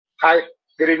Hi,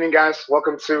 good evening, guys.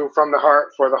 Welcome to From the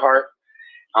Heart for the Heart.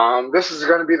 This is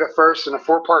going to be the first in a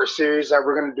four-part series that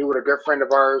we're going to do with a good friend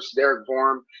of ours, Derek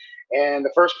Borm. And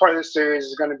the first part of this series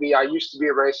is going to be I used to be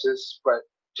a racist, but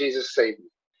Jesus saved me.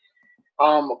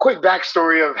 A quick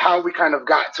backstory of how we kind of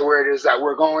got to where it is that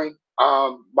we're going.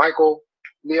 Michael,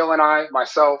 Neil, and I,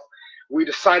 myself, we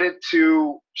decided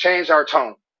to change our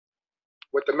tone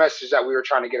with the message that we were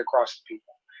trying to get across to people.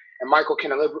 And Michael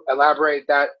can elaborate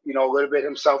that, a little bit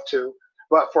himself too.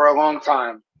 But for a long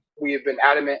time, we have been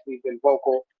adamant, we've been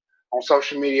vocal on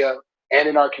social media and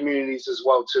in our communities as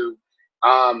well too,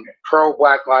 pro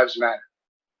Black Lives Matter.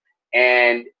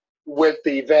 And with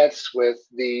the events, with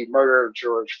the murder of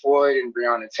George Floyd and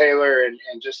Breonna Taylor, and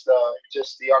just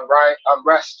the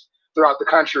unrest throughout the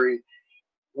country,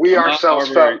 we Ahmaud ourselves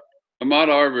felt. Arbery. Ahmaud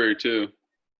Arbery too.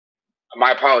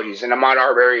 My apologies, and Ahmaud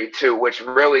Arbery too, which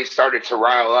really started to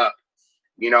rile up,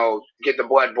 get the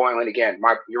blood boiling again.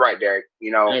 You're right, Derek.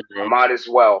 Yeah, bro. Ahmaud as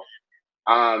well.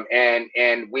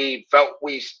 And we felt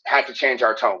we had to change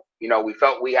our tone. We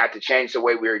felt we had to change the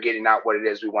way we were getting out what it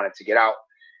is we wanted to get out.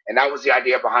 And that was the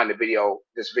idea behind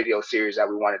this video series that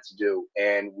we wanted to do.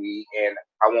 And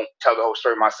I won't tell the whole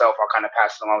story myself. I'll kind of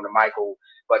pass it along to Michael.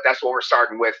 But that's what we're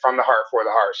starting with, From the Heart for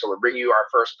the Heart. So we're bringing you our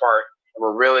first part, and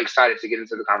we're really excited to get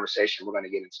into the conversation we're going to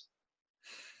get into.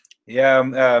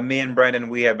 Yeah, me and Brendan,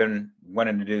 we have been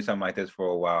wanting to do something like this for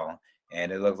a while,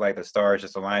 and it looks like the stars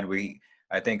just aligned.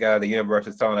 I think the universe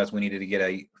is telling us we needed to get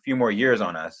a few more years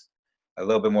on us, a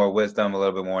little bit more wisdom, a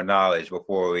little bit more knowledge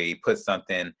before we put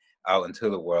something out into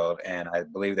the world. And I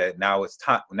believe that now it's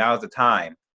time. Now is the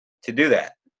time to do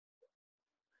that.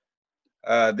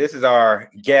 This is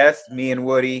our guest, me and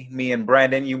Woody, me and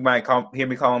Brandon. You might hear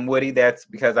me call him Woody. That's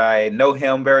because I know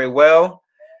him very well.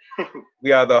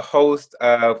 We are the host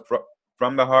of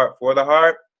From the Heart for the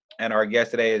Heart, and our guest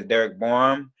today is Derek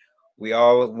Borm. We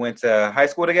all went to high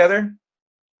school together,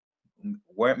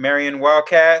 Marion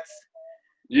Wildcats.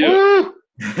 Yeah.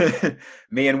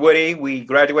 Me and Woody, we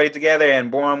graduated together,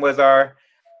 and Borm was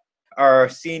our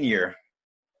senior,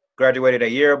 graduated a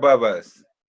year above us.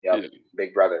 Yep. Yeah.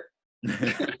 Big brother.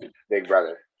 Big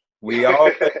brother. We all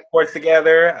played sports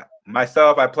together.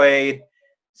 Myself, I played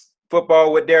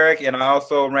football with Derek, and I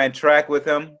also ran track with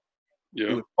him. Yeah.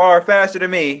 He was far faster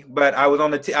than me, but I was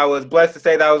on the I was blessed to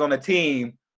say that I was on the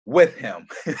team with him.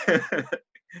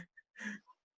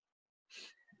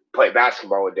 Played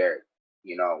basketball with Derek.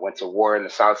 Went to war in the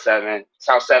South 7.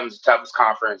 South 7's the toughest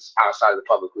conference outside of the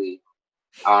public league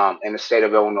in the state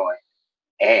of Illinois.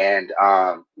 And,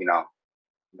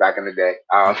 back in the day.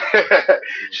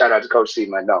 Shout out to Coach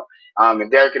Seaman. No.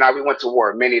 And Derek and I, we went to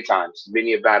war many times,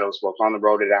 many battles, both on the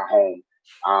road and at home.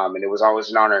 And it was always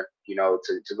an honor,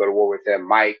 to go to war with him.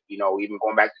 Mike, even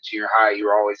going back to junior high, you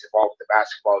were always involved with the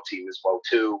basketball team as well,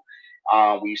 too.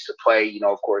 We used to play,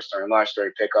 of course, during lunch,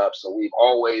 during pickup. So we've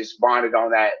always bonded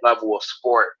on that level of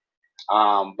sport.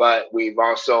 But we've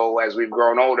also, as we've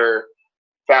grown older,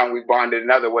 found we bonded in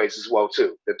other ways as well,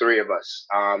 too, the three of us.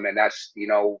 And that's,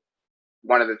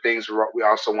 one of the things we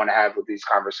also want to have with these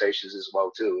conversations as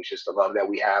well, too. It's just the love that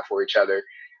we have for each other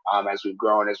as we've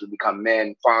grown, as we become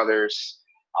men, fathers,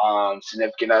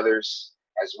 significant others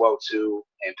as well, too,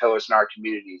 and pillars in our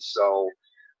communities. So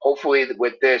hopefully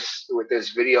with this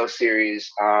video series,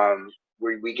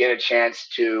 we get a chance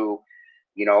to,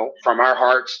 from our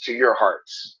hearts to your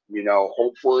hearts,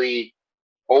 hopefully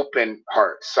open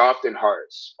hearts, soften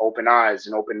hearts, open eyes,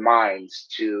 and open minds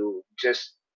to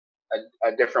just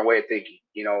a different way of thinking,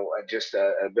 just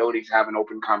an ability to have an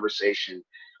open conversation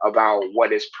about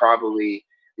what is probably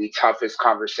the toughest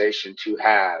conversation to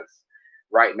have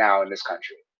right now in this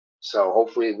country. So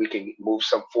hopefully we can move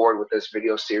some forward with this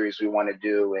video series we want to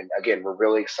do. And again, we're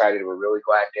really excited. We're really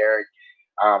glad Derek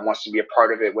wants to be a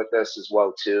part of it with us as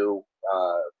well, too.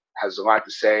 Has a lot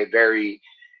to say, very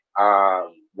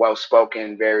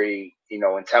well-spoken, very,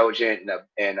 intelligent,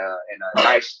 and a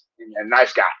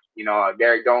nice guy.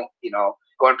 Derek, don't,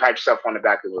 go and pat yourself on the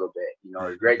back a little bit.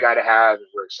 A great guy to have.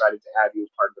 We're excited to have you as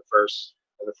part of the first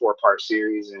of the 4-part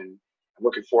series, and I'm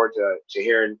looking forward to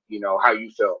hearing, how you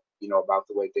feel, about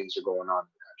the way things are going on in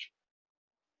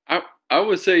the country. I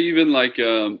would say even like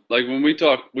when we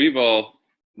talk, we've all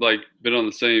like been on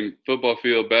the same football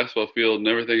field, basketball field, and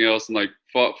everything else, and like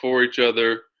fought for each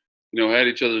other, had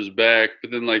each other's back.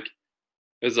 But then like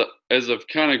as I've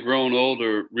kind of grown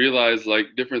older, realized like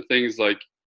different things like,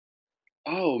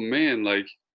 oh man, like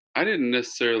I didn't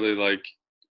necessarily like,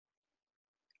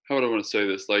 how would I want to say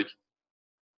this? Like,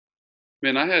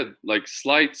 man, I had like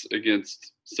slights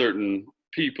against certain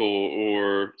people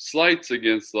or slights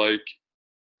against like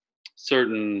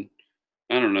certain,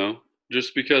 I don't know,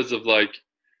 just because of like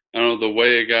I don't know, the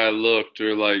way a guy looked,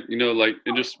 or like, like,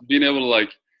 and just being able to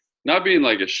like, not being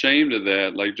like ashamed of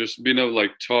that, like just being able to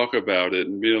like talk about it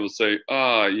and being able to say,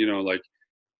 like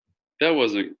that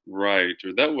wasn't right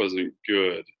or that wasn't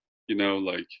good,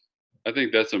 like I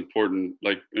think that's important,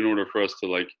 like in order for us to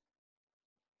like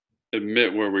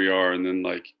admit where we are and then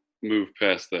like move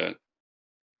past that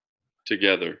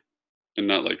together and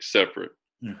not like separate.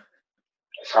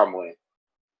 It's humbling.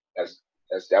 That's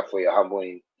that's definitely a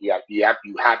humbling. You have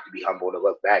to be humble to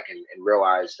look back and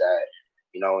realize that,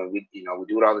 and we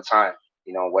do it all the time.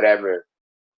 Whatever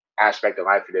aspect of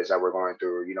life it is that we're going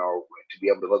through, to be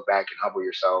able to look back and humble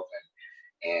yourself,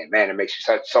 and man, it makes you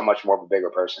so much more of a bigger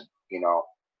person.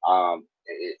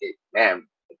 Man,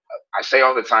 I say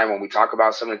all the time when we talk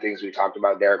about some of the things we talked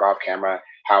about, Derek, off camera,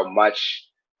 how much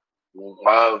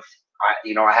love I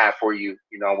have for you.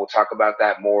 We'll talk about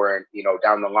that more,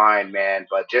 down the line, man.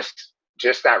 But just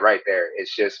that right there,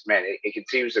 it's just, man, it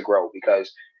continues to grow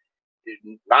because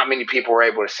not many people are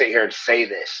able to sit here and say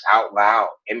this out loud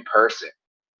in person,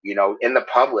 in the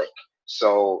public.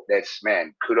 So that's,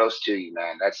 man, kudos to you,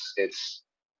 man.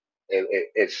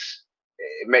 It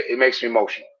makes me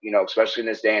emotional, especially in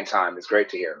this day and time. It's great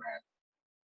to hear, man.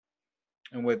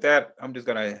 And with that, I'm just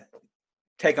gonna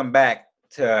take them back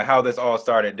to how this all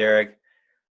started, Derek.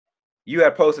 You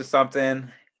had posted something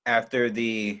after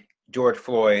the George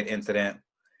Floyd incident,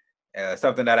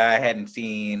 something that I hadn't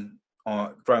seen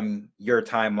from your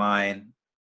timeline,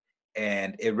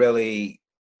 and it really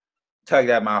tugged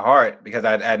at my heart because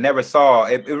I never saw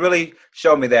it. It really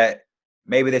showed me that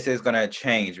maybe this is going to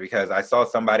change because I saw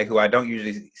somebody who I don't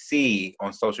usually see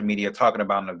on social media talking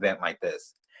about an event like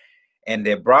this, and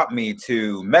it brought me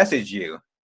to message you.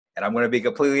 And I'm going to be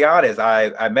completely honest. I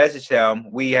messaged him.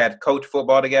 We had coached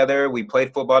football together. We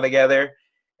played football together.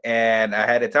 And I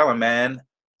had to tell him, man,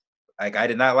 like, I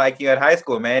did not like you at high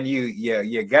school, man.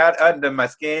 You got under my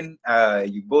skin.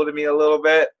 You bullied me a little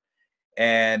bit.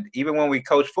 And even when we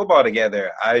coached football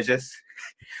together, I just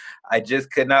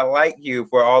could not like you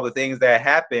for all the things that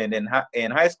happened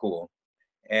in high school.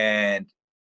 And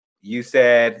you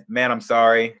said, man, I'm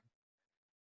sorry.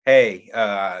 Hey,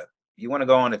 you want to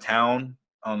go on to town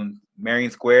on Marion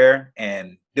Square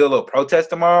and do a little protest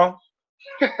tomorrow?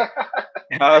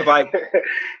 And I was like,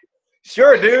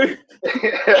 sure, dude.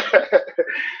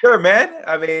 Sure, man.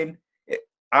 I mean,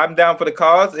 I'm down for the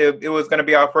cause. It was going to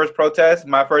be our first protest,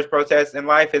 my first protest in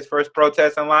life, his first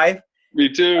protest in life.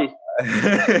 Me too.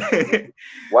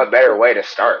 What better way to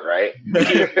start, right?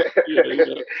 Yeah.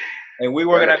 And we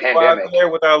were going to go out there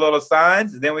with our little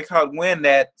signs. And then we caught wind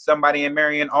that somebody in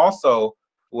Marion also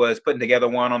was putting together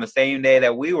one on the same day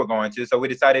that we were going to. So we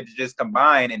decided to just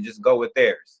combine and just go with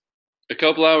theirs. A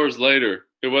couple hours later,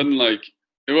 it wasn't like,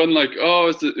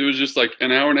 oh, it was just like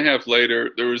an hour and a half later,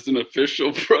 there was an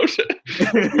official protest.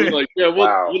 We were like, yeah,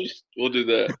 we'll do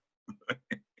that.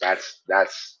 That's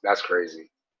crazy.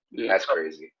 Yeah. That's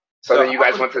crazy. So then you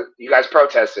guys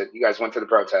protested. You guys went to the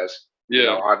protest.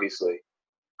 Yeah. Obviously.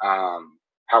 How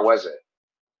was it?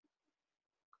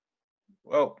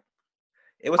 Well,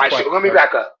 it was. Let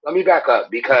me back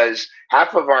up because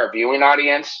half of our viewing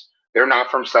audience, they're not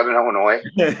from Southern Illinois.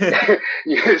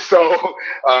 So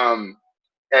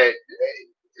it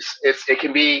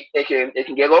can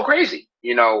get a little crazy,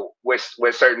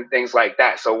 with certain things like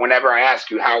that. So whenever I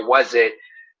ask you how was it,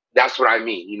 that's what I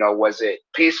mean. Was it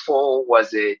peaceful?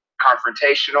 Was it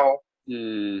confrontational?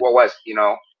 What was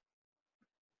it?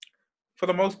 For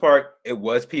the most part, it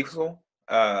was peaceful.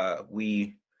 I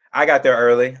got there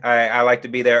early. I like to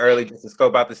be there early just to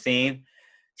scope out the scene,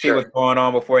 see what's going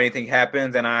on before anything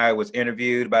happens. And I was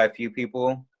interviewed by a few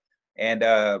people, and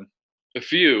a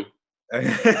few. I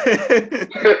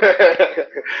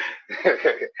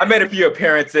made a few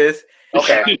appearances.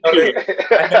 Okay. I noticed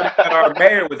that our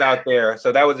mayor was out there,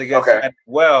 so that was a good sign as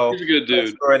well. He's a good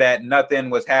dude. Sure that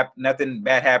nothing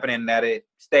bad happened, and that it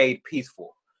stayed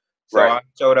peaceful. So I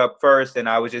showed up first, and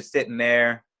I was just sitting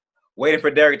there waiting for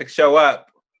Derek to show up.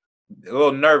 A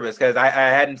little nervous because I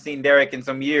hadn't seen Derek in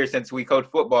some years since we coached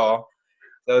football.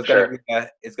 So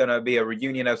it's gonna be a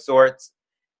reunion of sorts.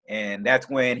 And that's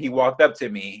when he walked up to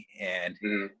me, and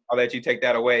I'll let you take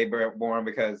that away, Born,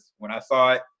 because when I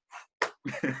saw it.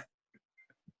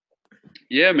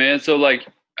 Yeah, man. So like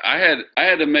I had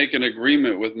to make an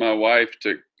agreement with my wife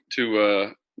to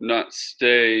not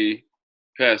stay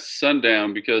past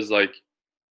sundown because like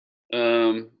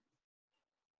I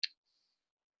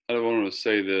don't want to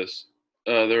say this.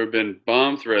 There have been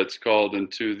bomb threats called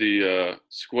into the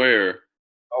square.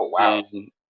 Oh wow!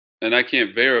 And I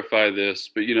can't verify this,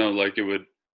 but like it would,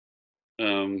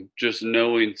 just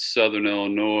knowing Southern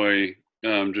Illinois,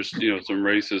 just some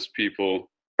racist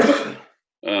people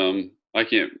I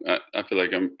can't. I feel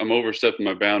like I'm overstepping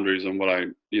my boundaries on what I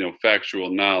factual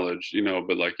knowledge,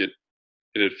 but like it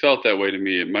had felt that way to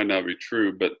me. It might not be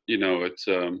true, but it's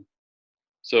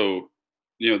so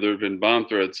there have been bomb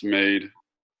threats made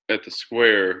at the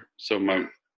square. So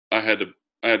I had to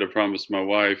I had to promise my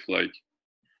wife like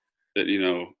that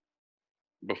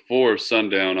before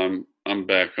sundown I'm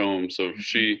back home. So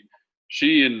she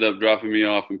ended up dropping me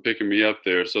off and picking me up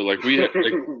there. So like we had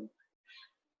like,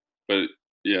 but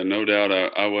yeah, no doubt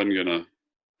I wasn't gonna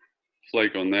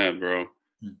flake on that, bro.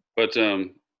 But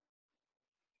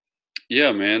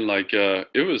yeah, man, like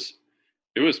it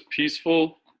was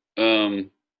peaceful. And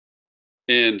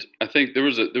I think there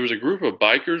was a group of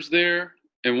bikers there,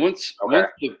 and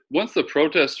Okay. once the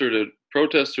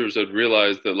protesters had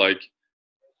realized that like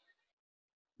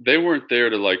they weren't there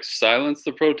to like silence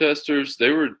the protesters,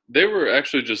 they were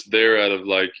actually just there out of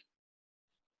like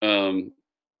um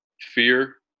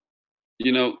fear,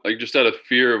 like just out of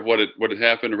fear of what had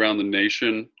happened around the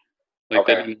nation. Like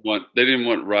Okay. they didn't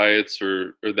want riots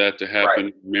or that to Right. happen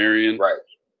in Marion. Right.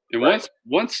 And Right.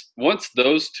 once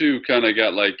those two kind of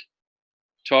got like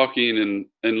talking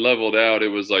and leveled out, it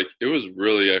was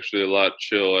really actually a lot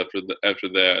chill after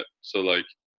that. So like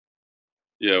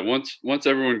yeah, once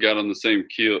everyone got on the same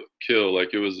kill,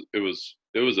 like it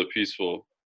was a peaceful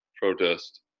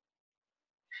protest.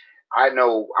 I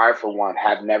know I, for one,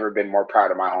 have never been more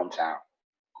proud of my hometown,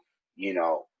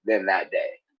 than that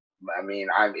day. I mean,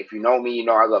 if you know me, you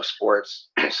know I love sports.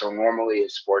 So normally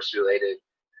it's sports related.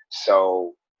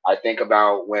 So I think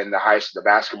about when the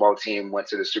basketball team went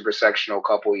to the super sectional a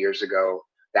couple years ago.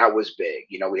 That was big.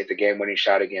 We hit the game winning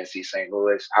shot against East St.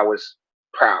 Louis. I was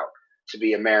proud to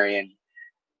be a Marion,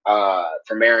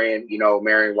 for Marion,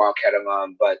 Marion Wildcat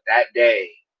alum. But that day,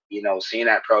 seeing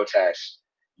that protest,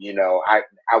 I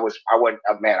wasn't,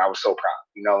 man, I was so proud,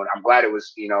 and I'm glad it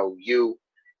was,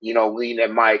 leading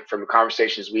and Mike from the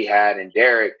conversations we had, and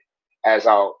Derek, as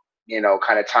I'll,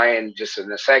 kind of tie in just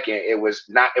in a second. It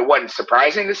wasn't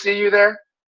surprising to see you there,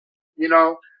 you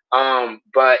know,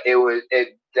 but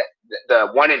the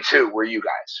 1 and 2 were you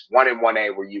guys, 1 and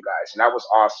 1A were you guys, and that was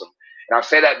awesome. And I'll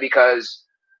say that because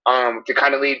to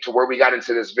kind of lead to where we got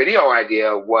into this video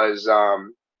idea was,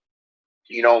 kind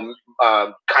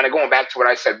of going back to what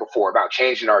I said before about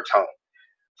changing our tone.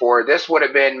 For this would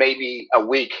have been maybe a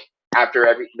week after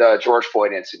the George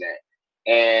Floyd incident,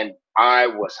 and I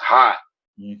was hot.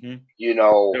 Mm-hmm. Yeah,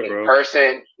 In bro.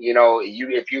 person.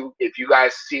 If you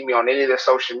guys see me on any of the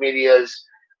social medias,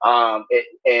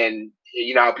 and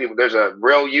how people, there's a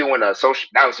real you and a social.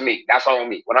 That was me. That's all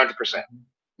me. 100%.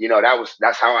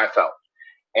 That's how I felt.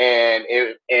 And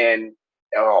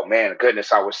oh man,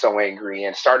 goodness, I was so angry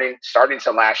and starting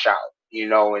to lash out.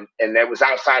 And that was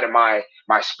outside of my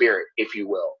spirit, if you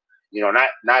will.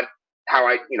 Not how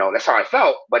I. That's how I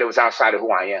felt, but it was outside of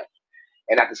who I am.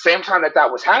 And at the same time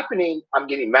that was happening, I'm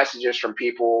getting messages from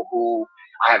people who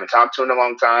I haven't talked to in a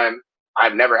long time.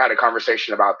 I've never had a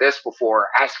conversation about this before,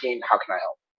 asking, how can I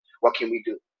help? What can we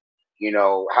do?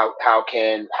 How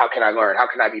can I learn? How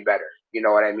can I be better? You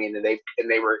know what I mean? And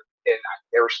they were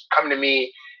coming to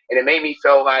me, and it made me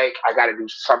feel like I got to do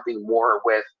something more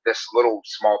with this little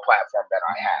small platform that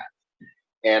I have.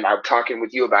 And I'm talking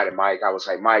with you about it, Mike. I was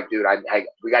like, Mike, dude,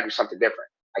 we got to do something different.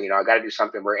 I got to do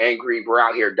something. We're angry. We're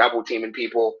out here double teaming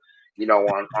people,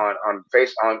 on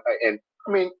face on. And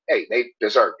I mean, hey, they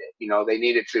deserved it. They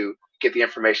needed to get the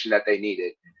information that they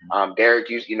needed. Derek,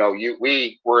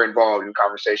 we were involved in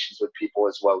conversations with people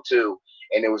as well too.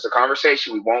 And it was a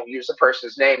conversation. We won't use the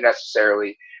person's name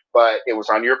necessarily, but it was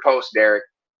on your post, Derek,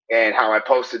 and how I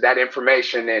posted that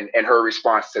information and her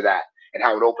response to that and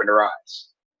how it opened her eyes.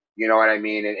 You know what I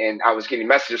mean? And I was getting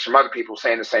messages from other people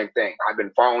saying the same thing. I've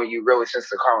been following you really since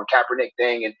the Colin Kaepernick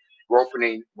thing, and we're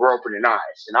opening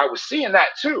eyes. And I was seeing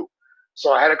that too.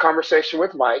 So I had a conversation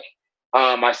with Mike.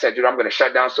 I said, dude, I'm going to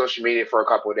shut down social media for a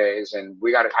couple of days, and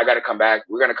I got to come back.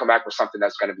 We're going to come back with something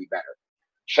that's going to be better.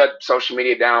 Shut social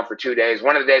media down for 2 days.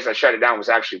 One of the days I shut it down was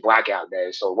actually blackout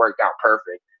day, so it worked out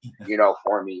perfect,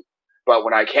 for me. But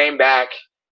when I came back,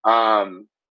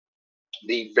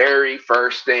 the very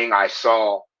first thing I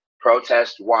saw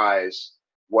protest wise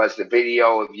was the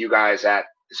video of you guys at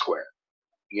the square,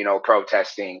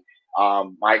 protesting.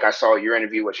 Mike, I saw your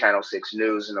interview with Channel 6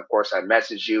 News, and of course I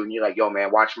messaged you, and you're like, yo,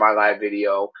 man, watch my live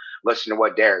video, listen to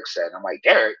what Derek said. I'm like,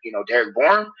 Derek, Derek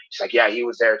Bourne? He's like, yeah, he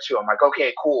was there too. I'm like,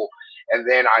 okay, cool. And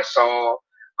then I saw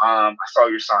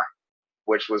your sign,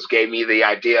 which gave me the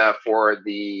idea for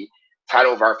the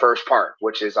title of our first part,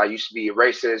 which is I used to be a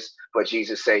racist, but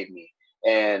Jesus saved me.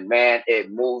 And man,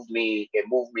 it moved me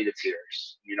to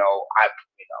tears.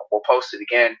 We'll post it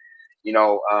again.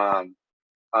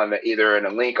 either in a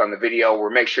link on the video, or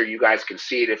make sure you guys can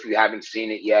see it if you haven't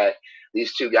seen it yet.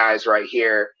 These two guys right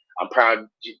here, I'm proud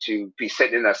to be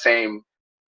sitting in the same,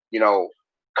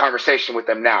 conversation with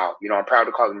them now. I'm proud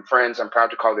to call them friends. I'm proud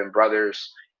to call them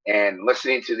brothers. And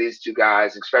listening to these two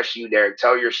guys, especially you, Derek,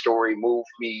 tell your story, moved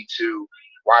me to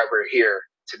why we're here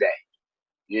today.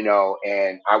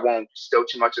 And I won't steal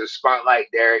too much of the spotlight,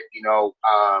 Derek.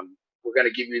 We're going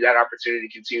to give you that opportunity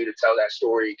to continue to tell that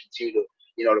story, continue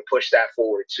to, to push that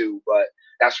forward too. But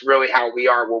that's really how we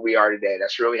are where we are today.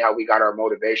 That's really how we got our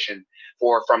motivation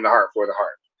from the heart, for the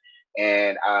heart.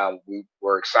 And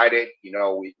we're excited.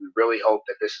 We really hope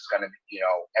that this is going to be,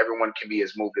 everyone can be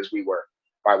as moved as we were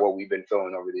by what we've been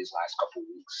feeling over these last couple of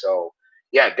weeks. So,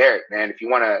 yeah, Derek, man, if you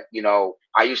want to,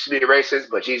 I used to be a racist,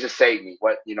 but Jesus saved me.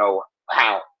 What,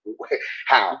 how?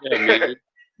 How? Yeah,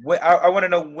 I want to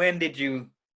know, when did you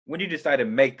decide to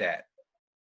make that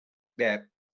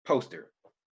poster?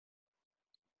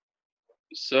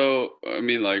 So, I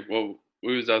mean, like, well,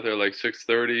 we was out there like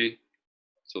 6:30.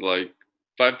 So like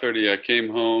 5:30, I came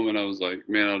home and I was like,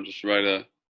 man, I'll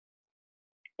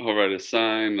write a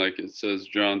sign like it says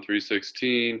John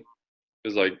 3:16,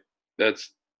 because like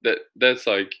that's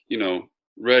like,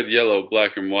 red, yellow,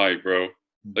 black and white, bro.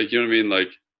 Like, you know what I mean? Like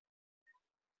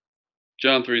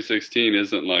John 3:16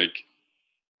 isn't like,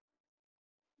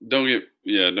 don't get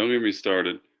me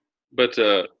started. But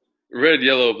red,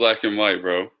 yellow, black and white,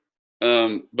 bro.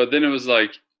 But then it was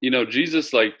like,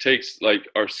 Jesus like takes like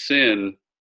our sin,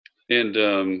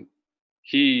 and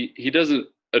he doesn't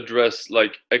address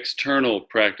like external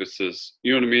practices.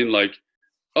 You know what I mean? Like,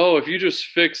 oh, if you just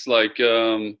fix like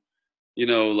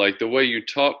like the way you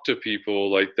talk to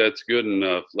people, like that's good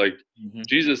enough. Like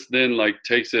Jesus then like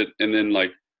takes it and then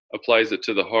like applies it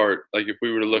to the heart. Like if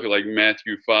we were to look at like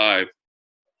Matthew 5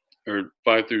 or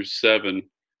 5-7,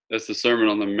 that's the Sermon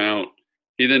on the Mount.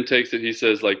 He then takes it, he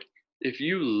says like, if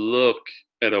you look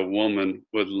at a woman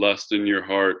with lust in your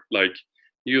heart, like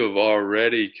you have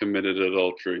already committed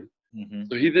adultery.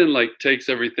 So he then like takes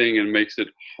everything and makes it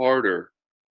harder.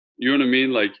 You know what I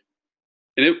mean? Like,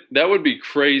 and that would be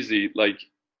crazy. Like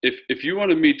if you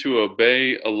wanted me to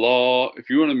obey a law, if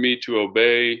you wanted me to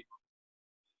obey,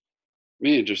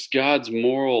 man, just God's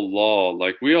moral law,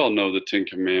 like we all know the 10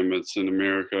 Commandments in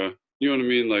America. You know what I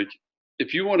mean? Like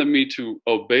if you wanted me to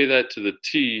obey that to the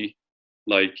T,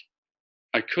 like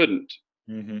I couldn't.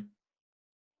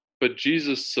 But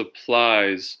Jesus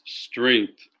supplies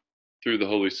strength through the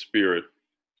Holy Spirit.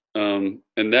 And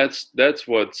that's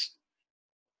what's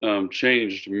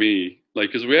changed me. Like,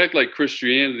 because we act like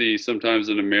Christianity sometimes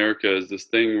in America is this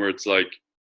thing where it's like,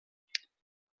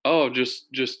 oh, just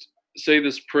say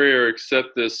this prayer,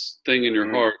 accept this thing in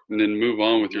your heart, and then move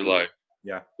on with your life.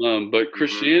 Yeah. But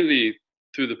Christianity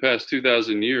through the past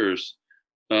 2,000 years,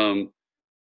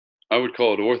 I would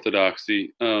call it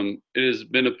orthodoxy. It has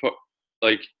been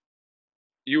like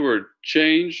you were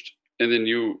changed, and then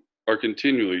you are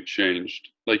continually changed.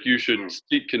 Like you should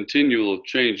seek continual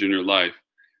change in your life.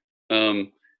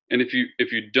 And if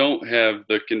you don't have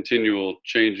the continual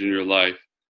change in your life,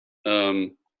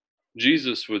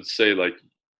 Jesus would say like,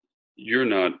 you're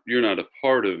not a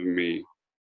part of me.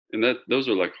 And those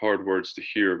are like hard words to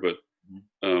hear, but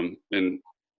and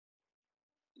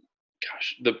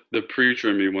gosh, the preacher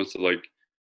in me wants to like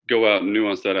go out and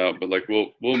nuance that out, but like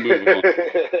we'll move on.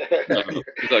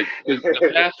 Like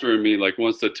the pastor in me like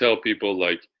wants to tell people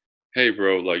like, hey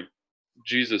bro, like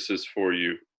Jesus is for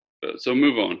you. So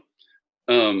move on.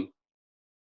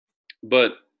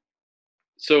 But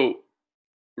so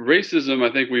racism,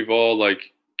 I think we've all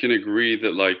like can agree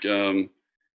that like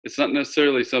it's not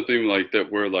necessarily something like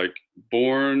that we're like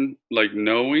born like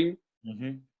knowing.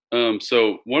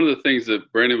 So one of the things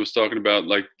that Brandon was talking about,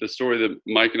 like the story that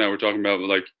Mike and I were talking about,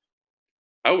 like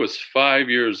I was 5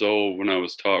 years old when I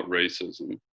was taught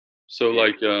racism. So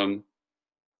like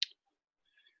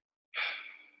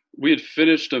we had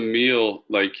finished a meal,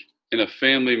 like, and a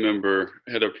family member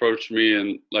had approached me,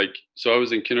 and like, so I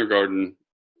was in kindergarten,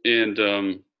 and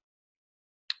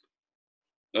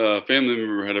a family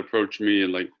member had approached me,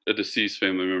 and like a deceased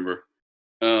family member,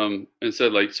 and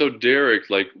said like, so Derek,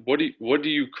 like, what do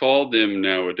you call them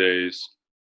nowadays?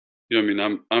 You know what I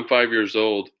mean? I'm 5 years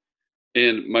old,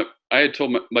 and I had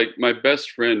told my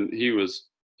best friend, he was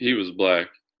black.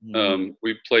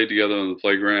 We played together on the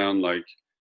playground, like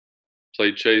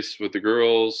played chase with the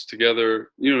girls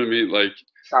together. You know what I mean? Like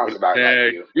sounds about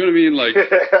like you. You know what I mean? Like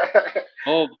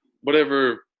all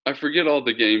whatever. I forget all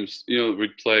the games,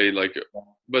 we'd play, like,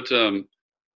 but so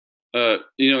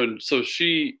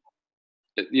she,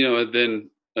 and then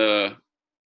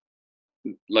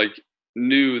like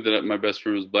knew that my best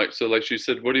friend was black. So like she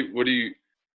said, what do you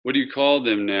what do you call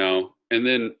them now? And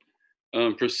then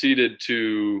proceeded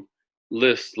to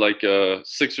list like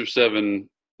 6 or 7,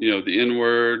 the N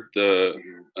word,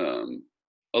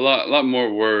 a lot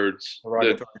more words that,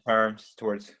 Derogatory terms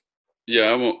towards. yeah,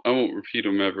 I won't repeat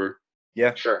them ever.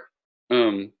 Yeah. Sure.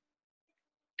 Um,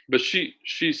 but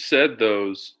she said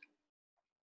those,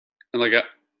 and like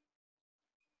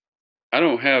I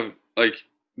don't have like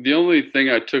the only thing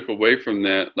I took away from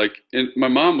that, like, and my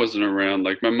mom wasn't around.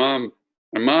 Like my mom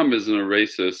isn't a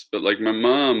racist, but like my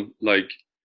mom like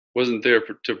wasn't there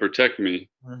to protect me.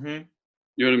 Mm-hmm.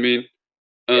 You know what I mean?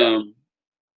 Yeah. Um,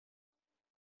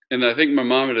 and I think my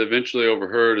mom had eventually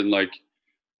overheard and like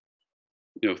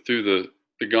threw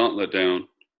the gauntlet down.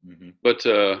 Mm-hmm.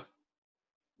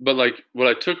 But like what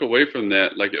I took away from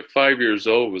that, like at 5 years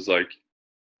old, was like,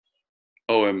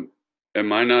 oh,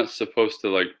 am I not supposed to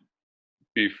like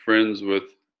be friends with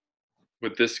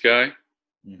this guy?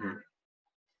 Mm-hmm.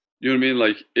 You know what I mean?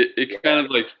 Like it Yeah. kind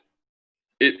of like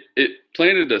it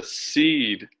planted a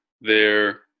seed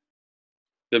there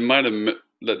that might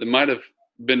have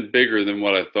been bigger than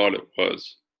what I thought it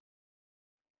was.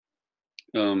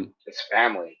 It's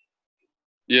family.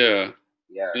 Yeah,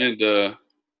 Yeah. and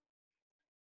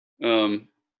um,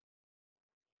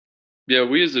 yeah,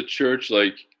 we as a church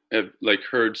like have like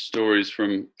heard stories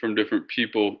from different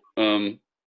people. A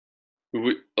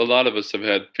lot of us have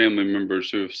had family members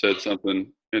who have said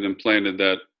something and implanted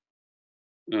that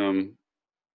um,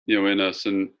 in us,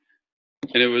 and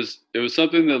it was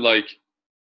something that like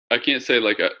I can't say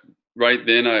like right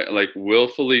then I like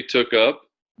willfully took up,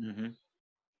 Mm-hmm.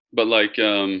 but like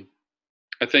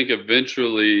I think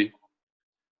eventually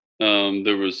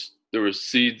there was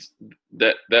seeds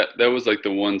that was like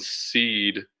the one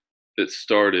seed that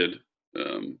started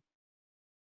um,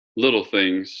 little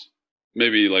things,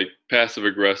 maybe like passive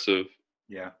aggressive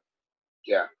Yeah.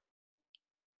 Yeah.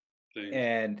 things.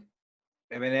 And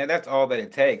I mean, and that's all that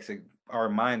it takes. Our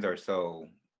minds are so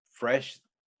fresh,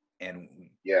 and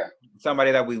Yeah.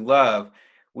 somebody that we love,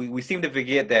 we seem to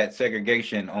forget that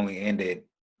segregation only ended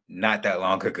not that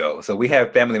long ago. So we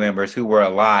have family members who were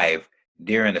alive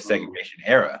during the segregation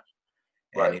era,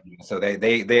 Right. and so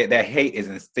they that hate is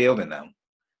instilled in them.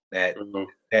 That Oh,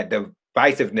 that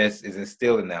divisiveness is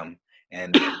instilled in them,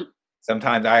 and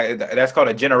sometimes that's called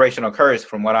a generational curse,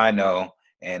 from what I know,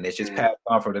 and it's just Mhm. passed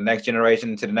on from the next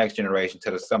generation to the next generation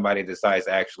till somebody decides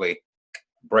to actually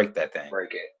break that thing.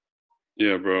 Break it.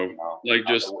 yeah, bro. You know. Like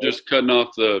just cutting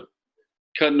off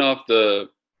the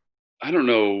I don't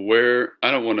know where, I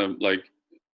don't want to like,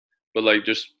 but like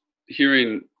just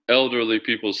hearing elderly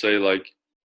people say like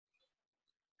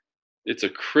it's a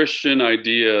Christian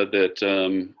idea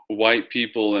that white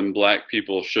people and black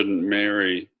people shouldn't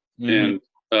marry. Mm-hmm.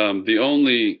 And the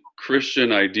only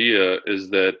Christian idea is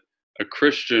that a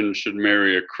Christian should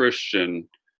marry a Christian.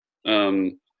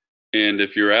 Um, and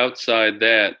if you're outside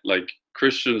that, like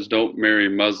Christians don't marry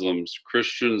Muslims,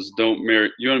 Christians don't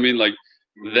marry, you know what I mean? Like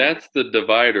Mhm. that's the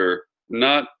divider,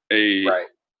 not a Right.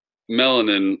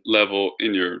 melanin level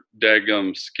in your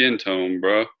daggum skin tone,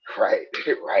 bro. Right.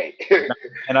 Right.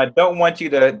 And I don't want you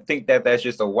to think that that's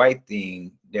just a white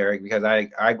thing, Derek, because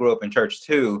I grew up in church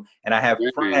too, and I have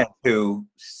friends who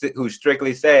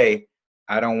strictly say,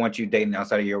 I don't want you dating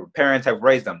outside of your parents have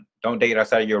raised them. Don't date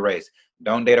outside of your race.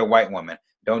 Don't date a white woman.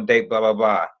 Don't date blah blah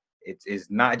blah. It's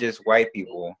not just white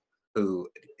people who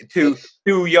two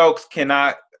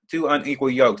unequal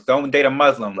yolks. Don't date a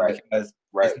Muslim Right. because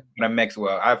Right. it's not gonna mix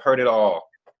well. I've heard it all.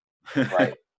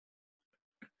 Right.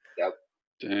 Yep.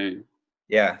 Dang.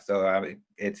 Yeah, so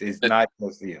it's not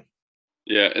close to you.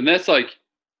 Yeah, and that's like,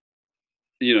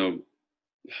 you know,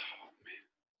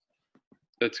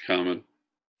 that's common.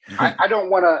 I don't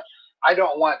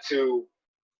want to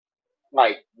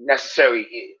like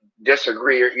necessarily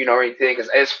disagree or anything, because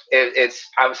it's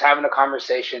I was having a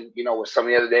conversation with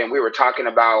someone the other day, and we were talking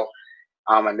about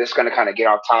and this is going to kind of get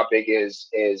off topic, is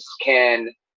can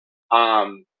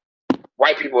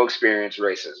white people experience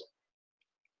racism,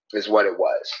 is what it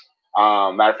was.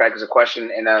 Matter of fact, it's a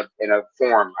question in a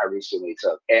forum I recently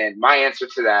took, and my answer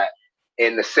to that,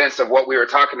 in the sense of what we were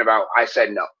talking about, I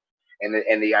said no, and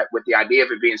the with the idea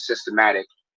of it being systematic,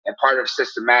 and part of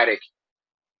systematic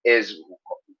is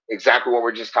exactly what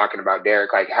we're just talking about,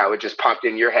 Derek, like how it just popped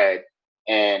in your head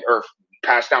or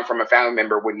passed down from a family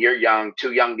member when you're young,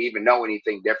 too young to even know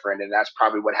anything different, and that's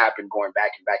probably what happened going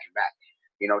back and back and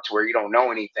back, to where you don't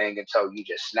know anything until you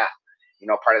just snap,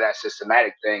 part of that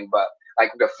systematic thing. But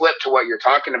like the flip to what you're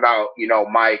talking about,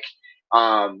 Mike,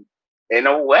 in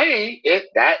a way,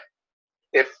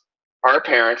 if our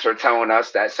parents are telling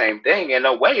us that same thing, in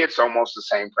a way, it's almost the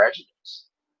same prejudice.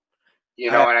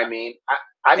 You know I, what I mean?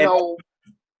 I and know.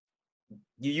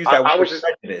 You use that I word was just.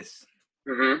 prejudice.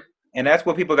 Hmm. And that's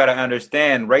what people got to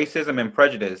understand. Racism and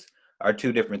prejudice are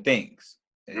two different things.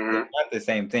 They're Hmm. not the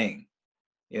same thing.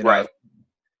 You know, Right.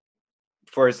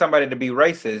 for somebody to be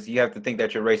racist, you have to think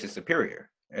that your race is superior.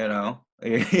 You know,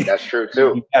 That's true you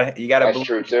too. gotta That's believe.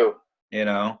 true too. You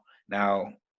know,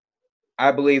 now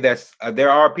I believe that's there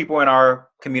are people in our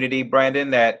community, Brandon,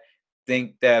 that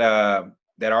think that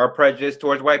are prejudiced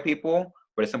towards white people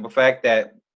for the simple fact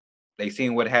that they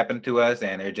seen what happened to us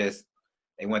and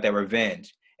they want that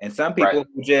revenge. And some Right. people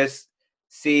who just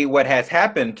see what has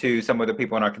happened to some of the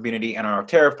people in our community and are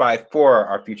terrified for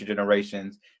our future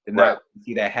generations to Right. not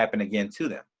see that happen again to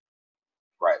them.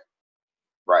 Right.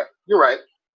 Right. You're right.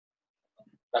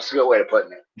 That's a good way of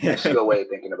putting it. That's a good way of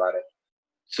thinking about it.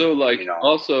 So like You know.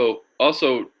 also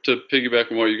to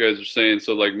piggyback on what you guys are saying,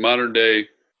 so like modern day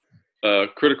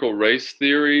critical race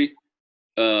theory,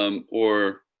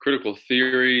 or critical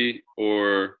theory,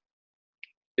 or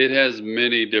it has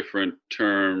many different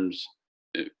terms.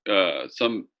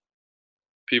 Some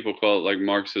people call it like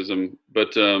Marxism,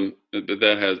 but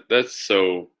that's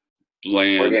so We're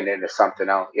bland. getting into something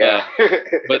else. Uh, Yeah.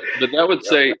 but that would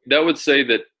Yep. say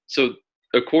that, so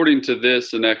according to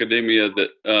this in academia, that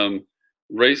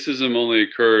racism only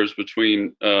occurs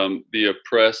between the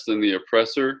oppressed and the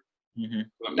oppressor. Mhm.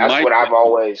 That's Mike what I've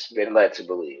always been led to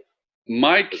believe.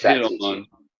 Mike Is hit that teaching? on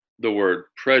the word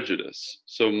prejudice.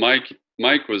 So Mike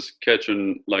was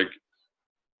catching like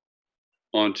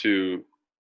onto,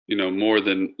 more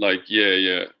than like,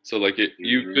 yeah. So like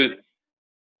you Mhm. could,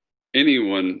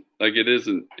 anyone, like it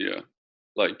isn't, yeah,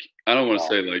 like I don't want to No.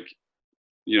 say like,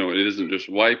 it isn't just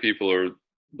white people or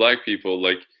black people.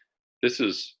 Like this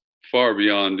is far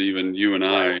beyond even you and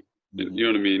I. Right. You know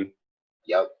what I mean?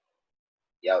 Yep.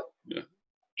 Yep. Yeah.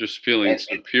 Just feeling And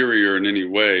superior in any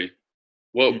way.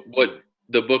 What Mhm. what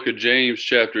the book of James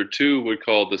chapter 2 would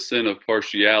call the sin of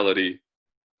partiality,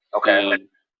 okay. um,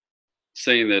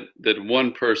 saying that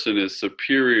one person is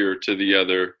superior to the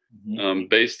other, Mhm.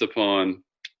 based upon.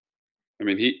 I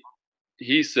mean,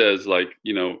 he says like,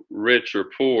 rich or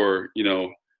poor,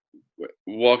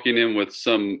 walking in with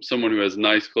someone who has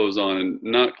nice clothes on and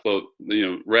not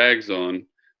rags on,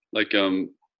 like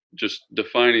just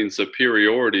defining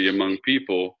superiority among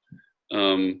people.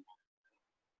 Um,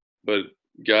 but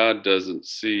God doesn't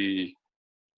see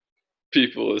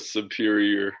people as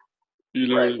superior. You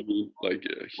know Right. what I mean? Like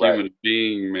a Right. human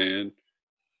being, man.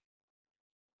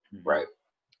 Right.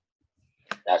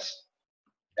 That's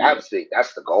Yeah.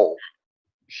 that's the goal.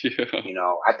 Yeah.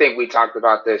 I think we talked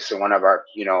about this in one of our,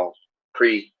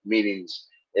 pre meetings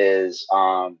is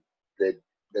the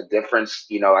difference,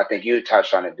 I think you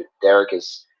touched on it, Derek,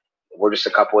 is we're just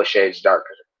a couple of shades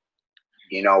darker.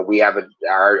 We have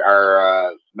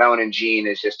our melanin gene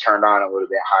is just turned on a little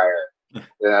bit higher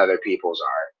than other people's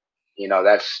are.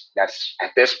 That's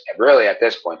at this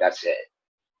point, that's it.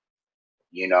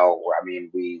 I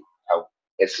mean,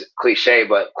 it's cliche,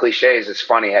 but cliches is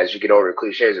funny as you get older.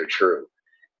 Cliches are true.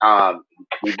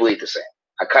 We bleed the same.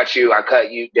 I cut you,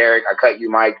 Derek. I cut you,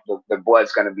 Mike. The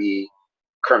blood's gonna be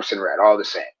crimson red, all the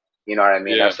same. You know what I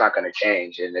mean? Yeah. That's not gonna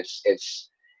change, and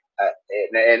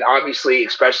and obviously,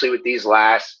 especially with these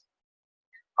last,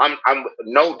 I'm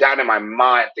no doubt in my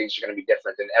mind things are gonna be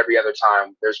different than every other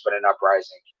time there's been an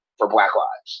uprising for Black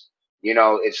lives.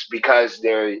 It's because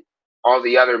there all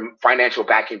the other financial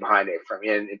backing behind it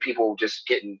and people just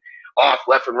getting off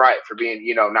left and right for being,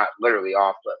 not literally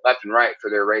off, but left and right for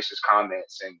their racist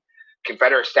comments and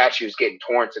Confederate statues getting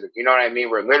torn to you know what I mean?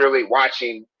 We're literally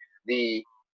watching the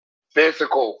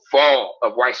physical fall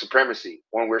of white supremacy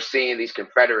when we're seeing these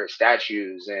Confederate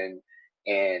statues and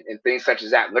things such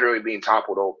as that literally being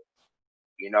toppled over.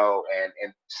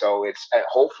 And so it's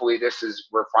hopefully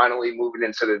we're finally moving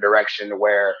into the direction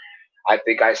where I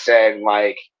think I said,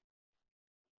 like,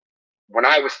 when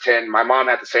I was 10, my mom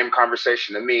had the same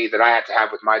conversation to me that I had to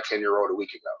have with my 10-year-old a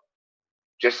week ago.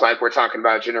 Just like we're talking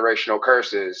about generational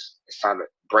curses, it's time to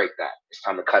break that. It's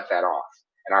time to cut that off.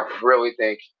 And I really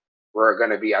think we're going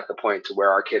to be at the point to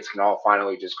where our kids can all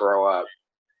finally just grow up.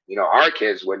 Our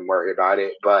kids wouldn't worry about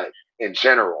it, but in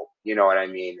general, you know what I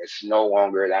mean? It's no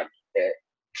longer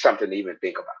something to even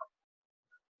think about,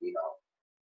 you know.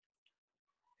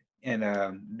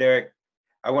 And Derek,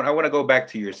 I want to go back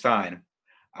to your sign.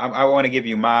 I want to give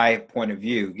you my point of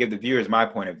view, give the viewers my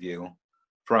point of view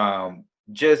from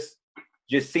just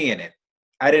seeing it.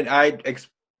 I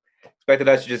expected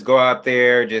us to just go out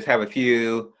there, just have a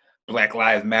few Black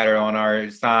Lives Matter on our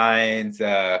signs,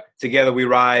 Together We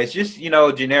Rise, just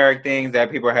generic things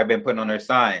that people have been putting on their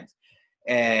signs.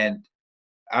 And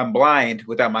I'm blind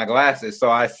without my glasses, so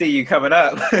I see you coming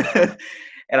up,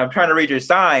 and I'm trying to read your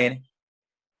sign,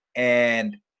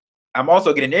 and I'm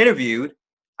also getting interviewed.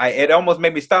 It almost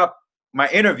made me stop my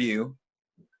interview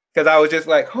because I was just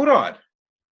like, hold on.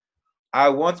 I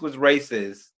once was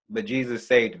racist, but Jesus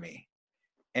saved me.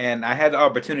 And I had the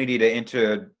opportunity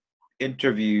to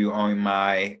interview on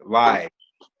my live.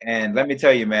 And let me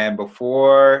tell you, man,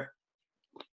 before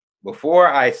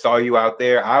I saw you out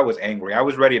there, I was angry. I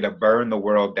was ready to burn the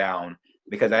world down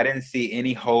because I didn't see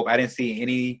any hope. I didn't see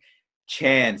any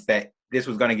chance that this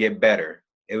was going to get better.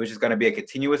 It was just going to be a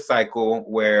continuous cycle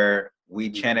where we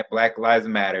chanted Black Lives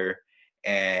Matter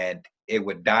and it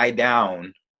would die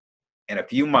down in a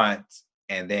few months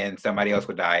and then somebody else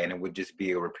would die and it would just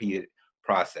be a repeated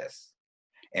process.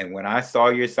 And when I saw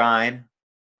your sign,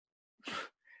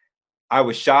 I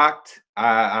was shocked.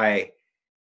 I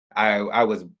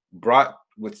was brought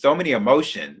with so many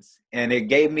emotions, and it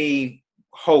gave me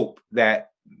hope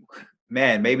that,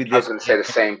 man, maybe this. I was gonna say the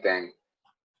same thing.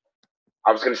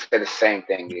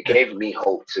 It gave me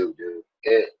hope too, dude.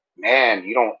 Yeah.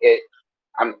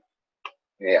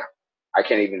 I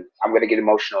can't even. I'm gonna get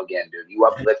emotional again, dude. You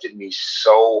uplifted me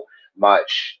so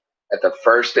much. That the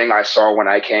first thing I saw when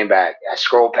I came back, I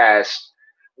scrolled past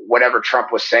whatever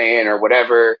Trump was saying or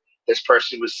whatever this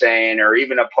person was saying, or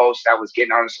even a post that was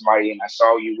getting on somebody, and I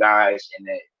saw you guys, and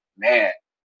it,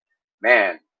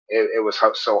 man, it was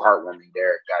so heartwarming,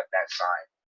 Derek. That sign,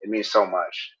 it means so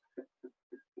much.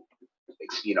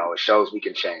 It shows we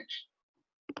can change.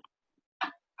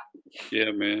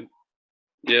 Yeah, man.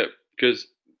 Yeah, because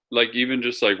like even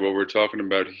just like what we're talking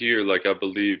about here, like I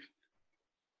believe,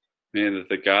 man, that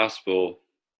the gospel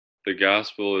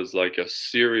is like a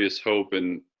serious hope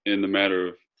in the matter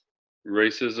of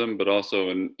racism, but also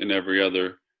in every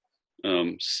other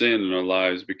sin in our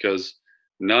lives, because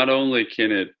not only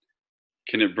can it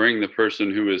bring the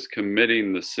person who is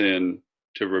committing the sin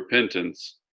to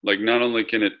repentance, like not only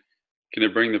can it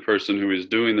bring the person who is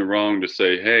doing the wrong to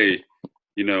say, hey,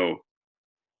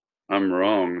 I'm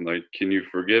wrong, like, can you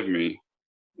forgive me?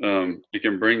 It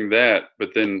can bring that,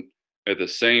 but then at the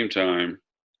same time,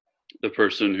 the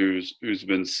person who's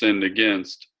been sinned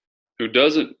against, who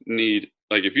doesn't need,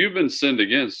 like, if you've been sinned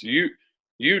against, you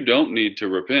don't need to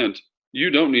repent. You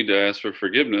don't need to ask for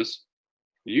forgiveness.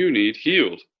 You need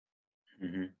healed.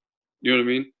 Mm-hmm. You know what I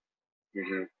mean?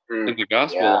 Mm-hmm. And the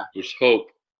gospel offers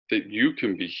hope that you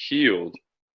can be healed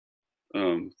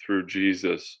through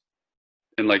Jesus.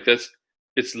 And like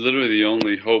it's literally the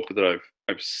only hope that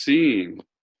I've seen.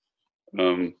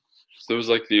 So it was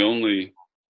like the only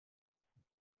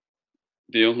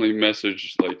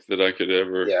message like that I could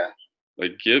ever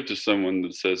like give to someone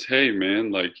that says, hey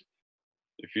man, like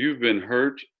if you've been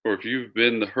hurt or if you've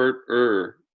been the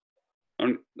hurter,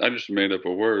 I just made up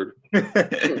a word.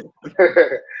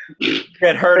 You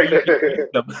can't hurt or you can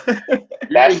them.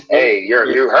 That's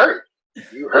you hurt.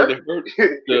 You hurt.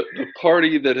 The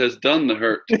party that has done the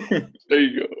hurt. There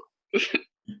you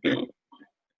go.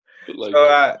 But like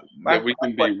that we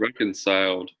can be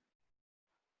reconciled.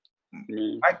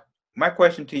 My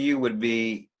question to you would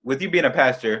be, with you being a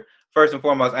pastor, first and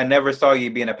foremost, I never saw you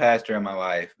being a pastor in my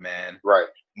life, man. Right.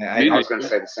 I was going to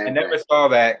say the same thing. I never saw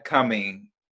that coming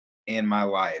in my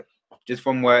life, just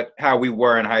from how we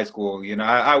were in high school. We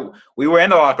were in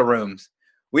the locker rooms.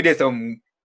 We did some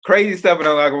crazy stuff in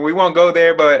the locker room. We won't go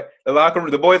there, but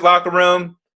the boys' locker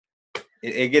room,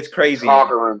 it gets crazy.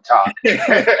 Locker room talk.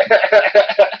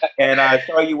 And I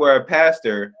saw you were a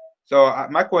pastor. So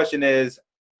my question is,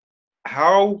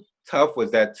 how tough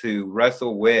was that to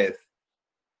wrestle with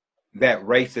that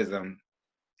racism,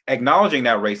 acknowledging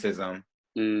that racism,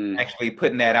 actually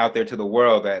putting that out there to the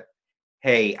world that,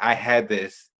 hey, I had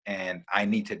this and I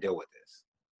need to deal with this?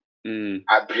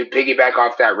 I piggyback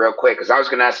off that real quick because I was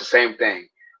going to ask the same thing.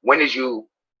 When did you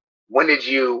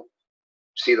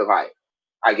see the light?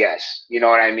 I guess, you know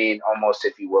what I mean? Almost,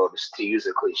 if you will, just to use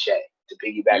a cliche, to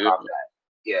piggyback off that.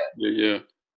 Yeah.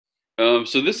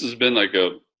 So this has been like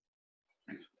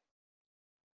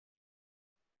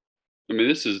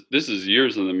this is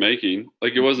years in the making.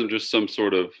 Like it wasn't just some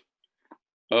sort of,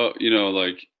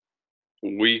 like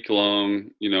week long,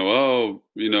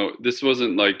 this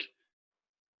wasn't like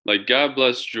God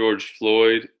bless George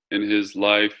Floyd and his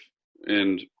life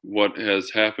and what has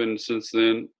happened since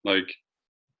then.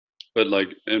 But like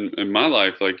in my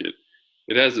life, like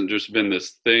it hasn't just been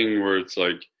this thing where it's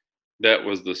like that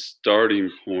was the starting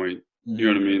point.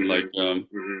 You know what I mean? Like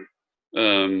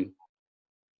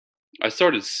I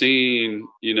started seeing,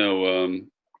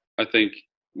 I think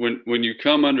when you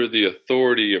come under the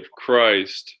authority of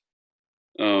Christ,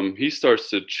 he starts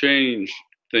to change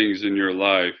things in your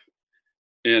life.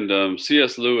 And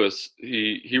C.S. Lewis,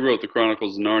 he wrote the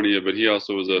Chronicles of Narnia, but he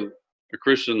also was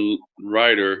Christian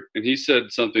writer, and he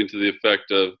said something to the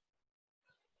effect of,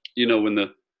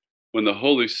 when the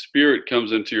Holy Spirit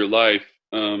comes into your life,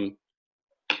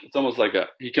 it's almost like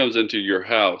he comes into your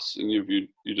house, and you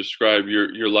describe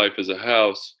your life as a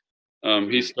house.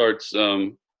 He starts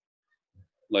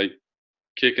like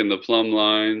kicking the plumb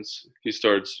lines. He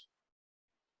starts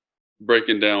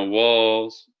breaking down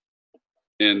walls,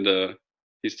 and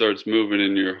he starts moving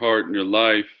in your heart and your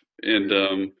life. And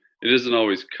it isn't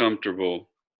always comfortable.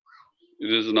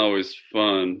 It isn't always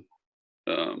fun,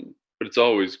 but it's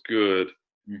always good.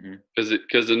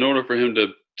 Because in order for him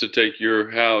to take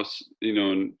your house,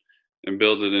 and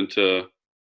build it into,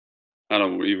 I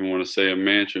don't even want to say a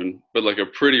mansion, but like a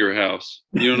prettier house.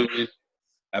 You know what I mean?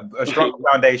 A strong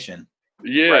foundation.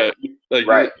 Yeah,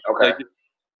 Right. Okay.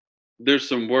 There's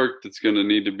some work that's going to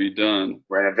need to be done.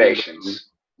 Renovations.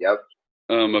 Yep.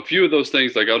 A few of those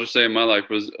things, like I'll just say in my life,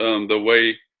 was the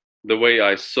way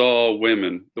I saw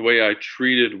women, the way I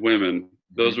treated women.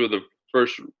 Those were the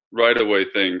first right away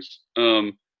things.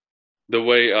 The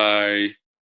way I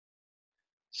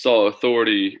saw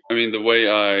authority. I mean, the way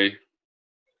I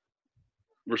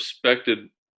respected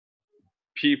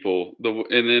people.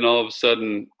 And then all of a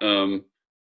sudden,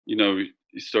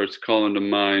 he starts calling to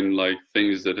mind like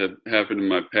things that had happened in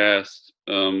my past,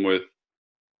 with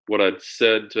what I'd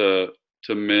said to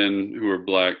men who were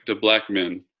black, to black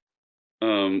men,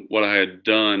 what I had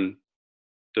done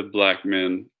to black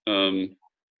men,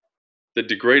 that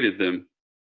degraded them,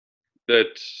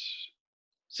 that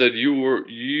said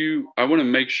I want to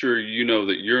make sure you know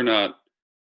that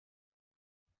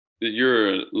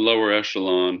you're a lower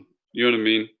echelon. You know what I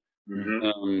mean?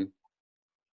 Mm-hmm.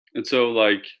 And so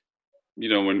like,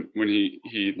 when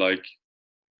he like,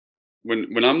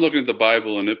 when I'm looking at the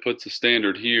Bible and it puts a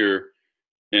standard here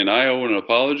and I owe an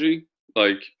apology,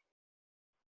 like,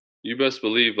 you best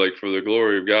believe, like, for the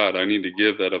glory of God, I need to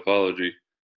give that apology.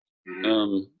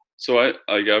 So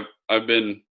I've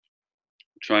been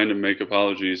trying to make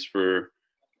apologies for,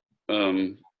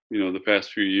 the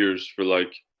past few years, for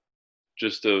like,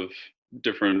 just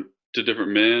different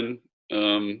men,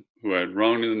 who had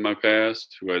wronged in my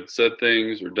past, who had said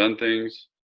things or done things.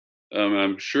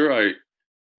 I'm sure I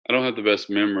don't have the best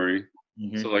memory.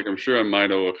 So like, I'm sure I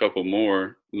might owe a couple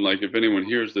more. And like, if anyone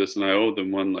hears this and I owe them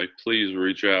one, like, please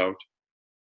reach out.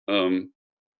 But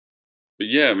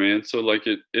yeah, man. So like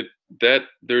that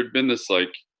there'd been this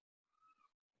like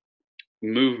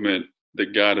movement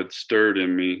that God had stirred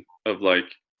in me of like,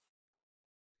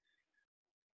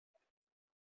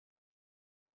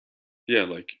 yeah,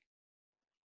 like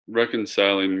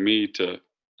reconciling me to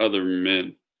other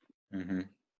men,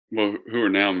 well, who are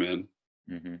now men,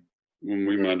 when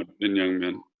we might have been young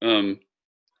men.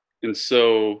 And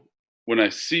so when I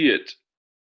see it,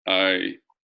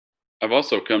 I've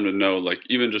also come to know, like,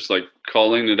 even just like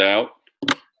calling it out,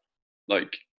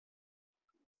 like,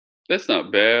 that's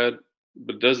not bad,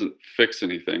 but it doesn't fix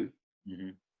anything.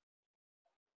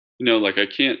 Like, I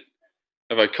can't,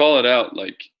 if I call it out,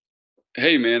 like,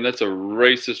 hey man, that's a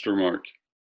racist remark.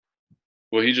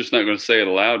 Well, he's just not going to say it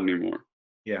aloud anymore.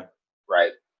 Yeah.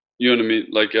 Right. You know what I mean?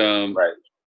 Like, right.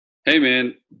 Hey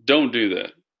man, don't do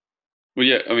that. Well,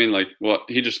 yeah, I mean, like, well,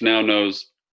 he just now knows,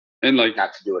 and like,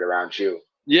 not to do it around you.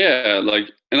 Yeah,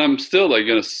 like, and I'm still like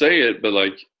gonna say it, but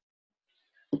like,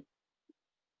 right,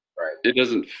 it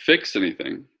doesn't fix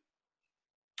anything.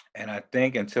 And I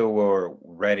think until we're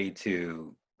ready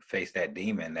to face that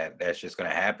demon, that's just gonna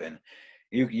happen.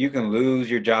 You can lose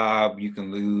your job, you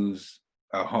can lose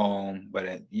a home,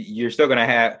 but you're still gonna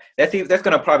have that's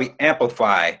gonna probably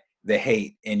amplify the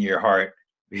hate in your heart,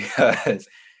 because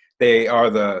they are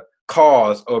the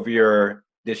cause of your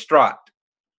distraught.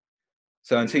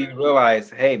 So until you realize,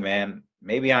 hey man,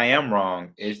 maybe I am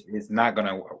wrong, it's not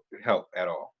gonna help at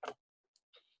all.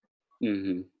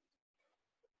 Mm-hmm.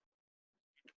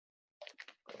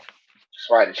 That's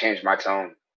why I had to change my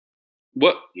tone.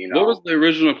 What was the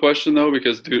original question though?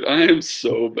 Because dude, I am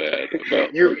so bad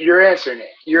about you're answering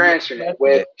it. You're answering it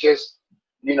with just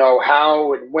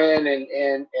how and when and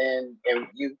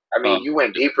you. I mean, you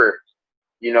went deeper.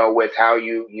 With how where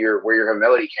your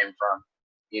humility came from.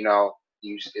 It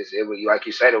was like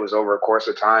you said, it was over a course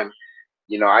of time.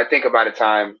 I think about a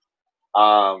time,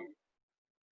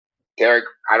 Derek.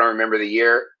 I don't remember the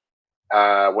year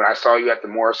when I saw you at the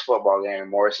Morris football game in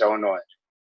Morris, Illinois.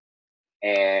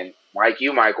 And like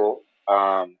you, Michael,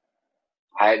 I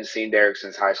hadn't seen Derek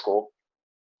since high school.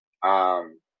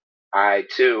 I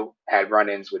too had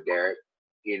run-ins with Derek.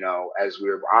 As we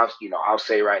were, I'll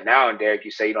say right now, and Derek, you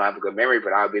say you don't have a good memory,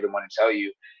 but I'll be the one to tell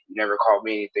you, you never called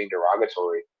me anything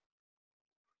derogatory,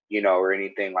 or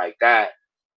anything like that.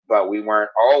 But we weren't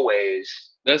always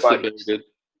That's but debated.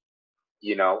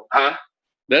 huh?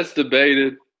 That's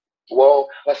debated. Well,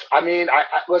 let's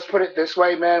put it this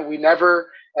way, man. We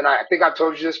never, and I think I've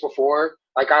told you this before.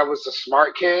 Like I was a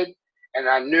smart kid, and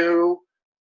I knew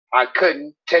I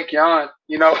couldn't take you on.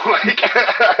 Like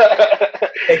I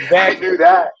Exactly. knew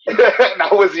that. That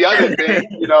was the other thing.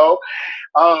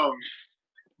 Um,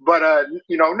 but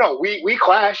no, we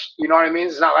clashed. You know what I mean?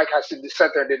 It's not like I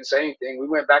sat there and didn't say anything. We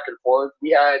went back and forth.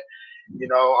 We had,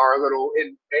 our little,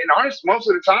 and honest, most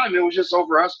of the time it was just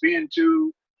over us being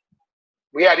too.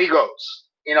 We had egos.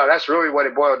 That's really what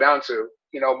it boiled down to.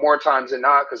 More times than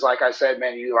not, because like I said,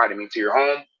 man, you invited me to your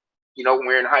home. When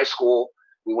we were in high school,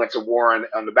 we went to war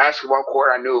on the basketball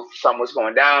court. I knew if something was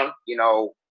going down,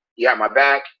 you had my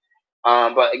back.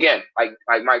 But again,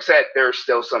 like Mike said, there's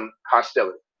still some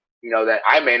hostility, that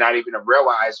I may not even have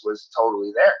realized was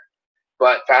totally there.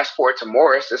 But fast forward to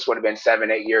Morris, this would have been 7,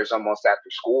 8 years almost after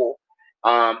school.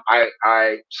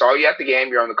 I saw you at the game.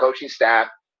 You're on the coaching staff.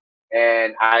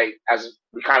 And as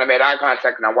we kind of made eye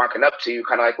contact and I'm walking up to you,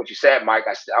 kind of like what you said, Mike,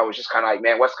 I was just kind of like,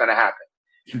 man, what's going to happen?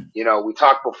 We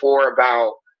talked before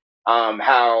about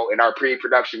how in our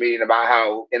pre-production meeting about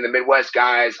how in the Midwest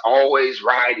guys always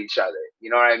ride each other. You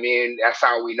know what I mean? That's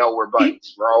how we know we're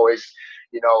buddies. We're always,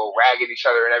 ragging each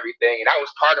other and everything. And that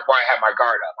was part of why I had my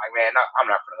guard up. Like, man, I'm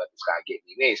not going to let this guy get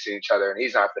me. We ain't seen each other and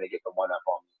he's not going to get the one up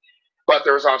on me. But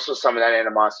there was also some of that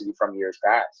animosity from years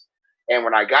past. And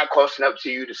when I got close enough to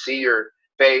you to see your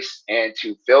face and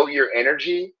to feel your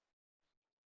energy,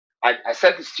 I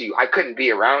said this to you. I couldn't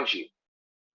be around you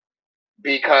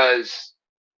because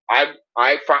I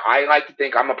like to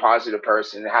think I'm a positive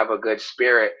person and have a good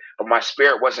spirit, but my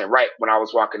spirit wasn't right when I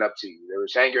was walking up to you. There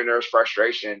was anger, there was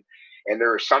frustration, and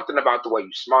there was something about the way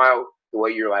you smiled, the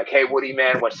way you're like, "Hey, Woody,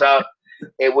 man, what's up?"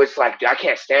 It was like, I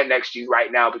can't stand next to you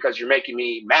right now because you're making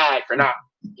me mad for not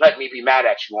letting me be mad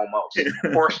at you almost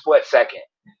for a split second.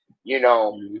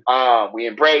 We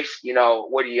embrace,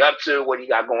 what are you up to? What do you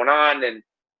got going on? And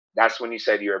that's when you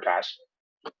said you're a pastor.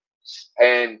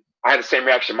 And I had the same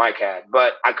reaction Mike had,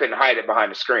 but I couldn't hide it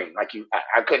behind the screen. Like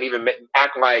I couldn't even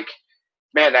act like,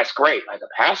 man, that's great. Like a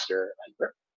pastor,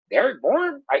 like Derek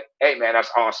Bourne, like, hey, man,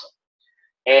 that's awesome.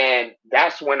 And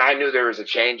that's when I knew there was a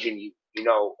change in you, in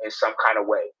some kind of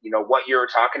way. What you were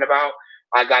talking about,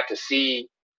 I got to see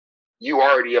you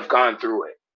already have gone through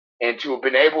it. And to have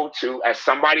been able to, as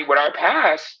somebody with our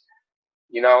past,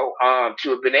 to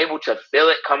have been able to feel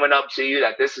it coming up to you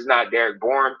that this is not Derek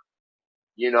Bourne,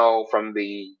 from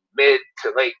the mid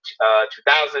to late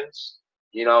 2000s,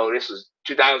 this was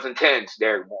 2010s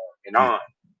Derek Bourne and on,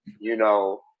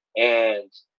 and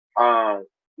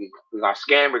we got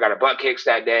scammed. We got a butt kicks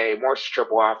that day. Morris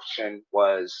triple option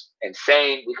was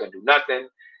insane. We couldn't do nothing.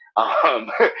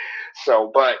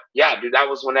 But yeah, dude, that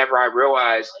was whenever I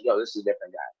realized, yo, this is a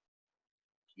different guy.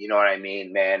 You know what I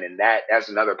mean, man? And that's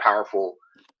another powerful,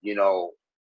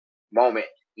 moment,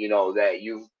 that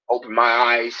you've opened my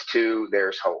eyes to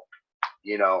there's hope,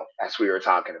 as we were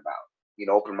talking about,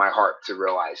 open my heart to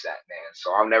realize that, man.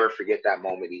 So I'll never forget that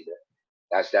moment either.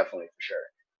 That's definitely for sure.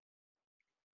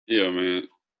 Yeah, man.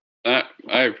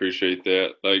 I appreciate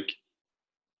that. Like,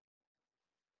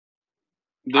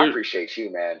 I appreciate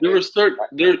you, man. There was and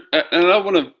I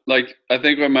want to, like, I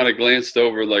think I might have glanced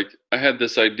over, like, I had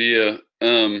this idea.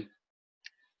 There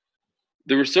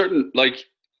were certain, like,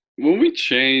 when we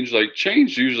change, like,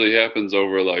 change usually happens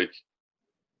over, like,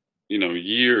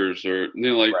 years, or,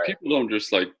 like, right. People don't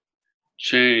just, like,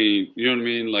 change, you know what I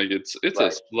mean? Like, it's right.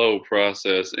 A slow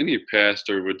process. Any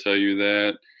pastor would tell you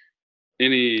that.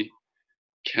 Any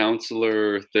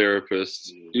counselor,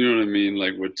 therapist, you know what I mean,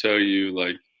 like, would tell you,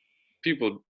 like,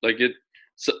 people, like, it,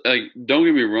 so, like, don't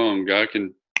get me wrong, God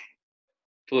can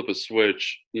flip a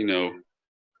switch,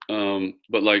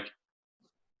 but, like,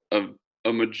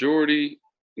 a majority,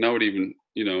 and I would even,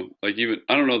 like, even,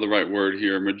 I don't know the right word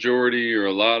here, majority or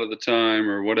a lot of the time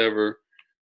or whatever,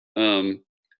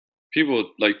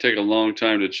 people, like, take a long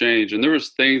time to change. And there was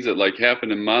things that, like,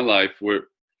 happened in my life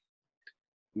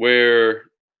where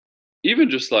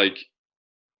even just, like,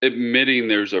 admitting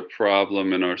there's a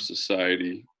problem in our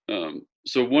society.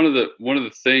 So one of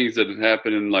the things that had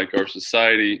happened in, like, our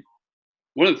society,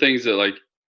 one of the things that, like,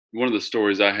 one of the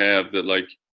stories I have that, like,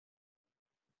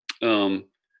 when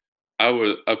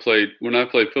I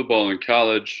played football in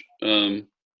college, me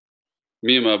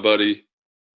and my buddy,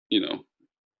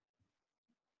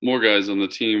 more guys on the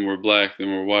team were black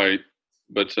than were white,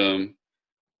 but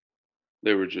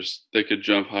they could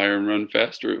jump higher and run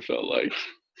faster, it felt like.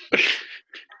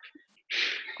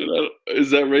 Is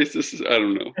that racist? I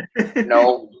don't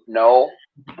know. No,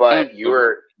 but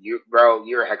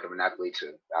you're a heck of an athlete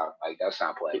too. Like that's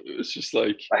not playing. It's just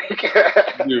like,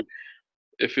 Like, dude,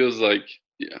 it feels like,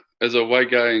 yeah, as a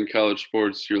white guy in college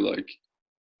sports, you're like,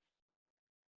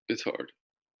 it's hard.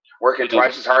 working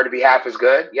twice as hard to be half as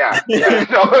good. Yeah. Yeah.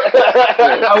 No.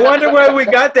 I wonder where we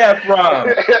got that from.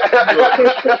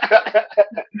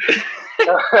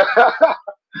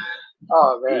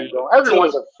 Oh man,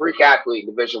 everyone's a freak athlete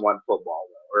in Division I football,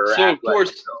 though, or So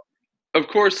athletic. of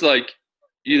course, like,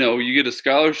 you get a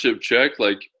scholarship check.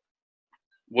 Like,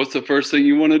 what's the first thing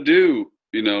you want to do?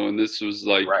 And this was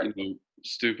like, Right.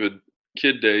 stupid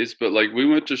kid days, but like we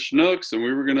went to Schnucks and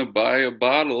we were gonna buy a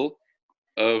bottle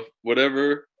of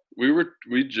whatever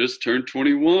we just turned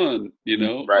 21,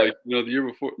 Right. like, the year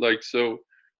before, like, so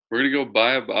we're gonna go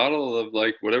buy a bottle of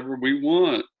like whatever we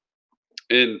want.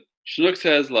 And Schnucks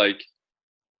has like,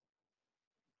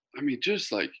 I mean,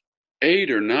 just like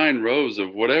 8 or 9 rows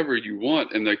of whatever you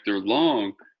want, and like they're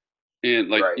long, and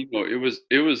like, Right.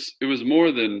 it was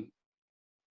more than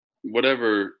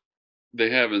whatever they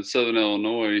have in Southern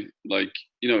Illinois. Like,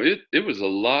 it was a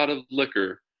lot of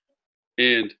liquor,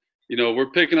 and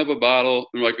we're picking up a bottle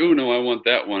and we're like, oh no, I want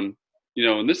that one,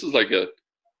 and this is like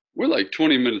we're like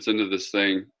 20 minutes into this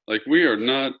thing. Like, we don't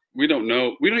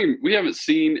know, we haven't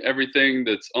seen everything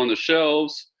that's on the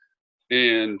shelves,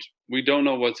 and we don't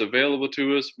know what's available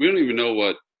to us. We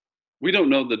don't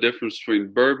know the difference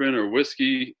between bourbon or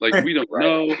whiskey. Like, we don't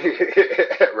know.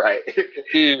 Right.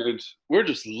 And we're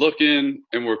just looking,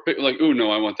 and we're like, oh no,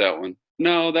 I want that one.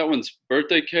 No, that one's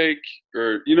birthday cake,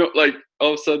 or like,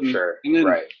 all of a sudden, Sure. and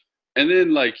Right.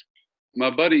 then like my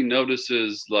buddy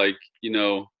notices, like,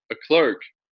 a clerk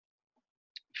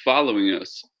following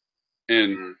us,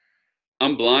 and Mhm.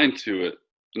 I'm blind to it,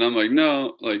 and I'm like,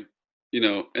 no, like,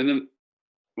 and then,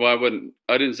 well,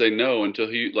 I didn't say no until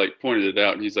he like pointed it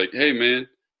out, and he's like, hey man,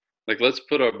 like, let's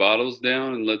put our bottles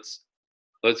down and let's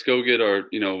go get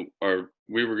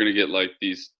we were gonna get like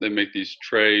they make these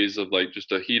trays of like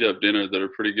just a heat up dinner that are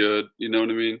pretty good, you know what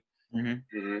I mean?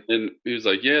 Mm-hmm. Mm-hmm. And he was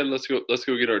like, yeah, let's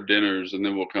go get our dinners and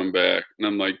then we'll come back. And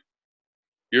I'm like,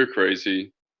 you're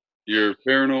crazy, you're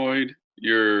paranoid,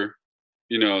 I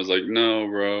was like, no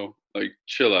bro, like,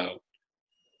 chill out.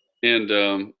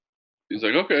 And he's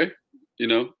like, okay,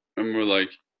 and we're like,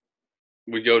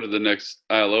 we go to the next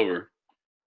aisle over,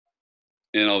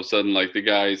 and all of a sudden, like, the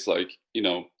guy's like,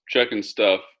 checking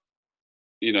stuff,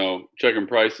 checking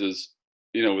prices,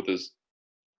 with his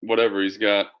whatever he's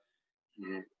got.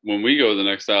 Mm-hmm. When we go to the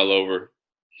next aisle over,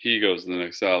 he goes to the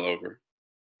next aisle over.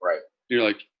 Right. You're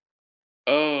like,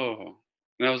 oh.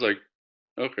 And I was like,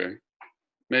 okay,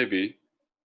 maybe.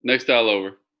 Next aisle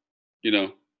over, he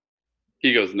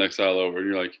goes the next aisle over. And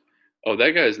you're like, oh,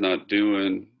 that guy's not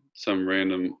doing some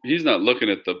random, he's not looking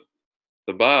at the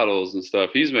bottles and stuff.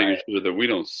 He's making Right. sure that we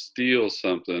don't steal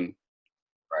something.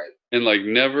 Right. And like,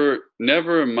 never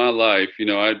in my life,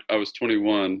 I was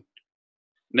 21.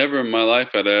 Never in my life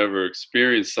had I ever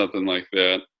experienced something like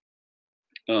that.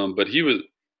 But he was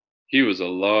a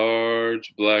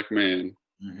large black man,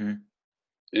 Mm-hmm.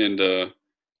 and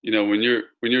when you're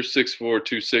 6'4",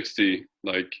 260,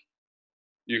 like,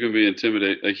 you can be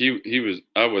intimidated. Like,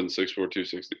 I wasn't 6'4",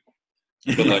 260,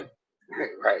 but like,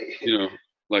 Right.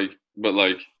 like, but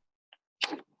like,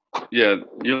 yeah,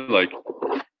 you're like,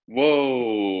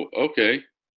 whoa, okay,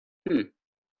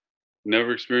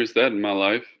 never experienced that in my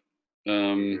life.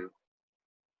 Mhm.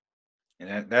 And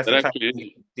that's That the type actually of thing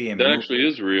you see in that movies. actually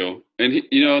is real. And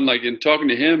and like, in talking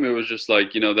to him, it was just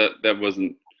like, that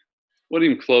wasn't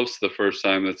even close to the first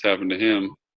time that's happened to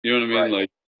him. You know what I mean? Right. Like,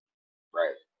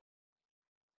 Right.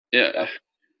 yeah,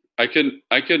 I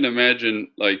couldn't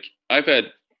imagine, like, I've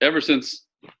had ever since,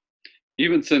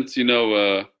 even since,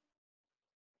 I've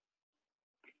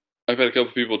had a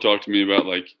couple people talk to me about,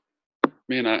 like,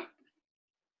 man,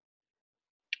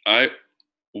 I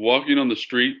walking on the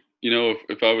street,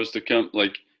 if I was to come,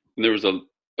 like, and there was a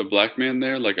black man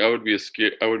there, like, I would be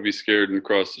scared and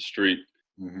cross the street.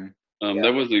 Mm-hmm. Yeah.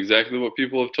 That wasn't exactly what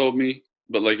people have told me,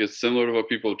 but like, it's similar to what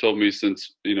people have told me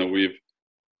since, we've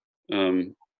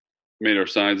made our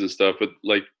signs and stuff. But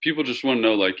like, people just want to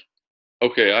know, like,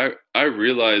 okay, I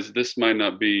realize this might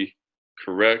not be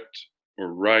correct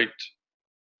or right,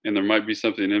 and there might be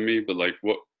something in me, but like,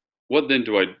 what then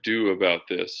do I do about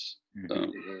this? Mm-hmm.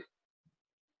 Mm-hmm.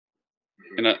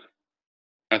 And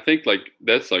I think, like,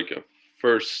 that's like a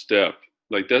first step.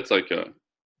 Like, that's like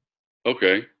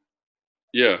okay,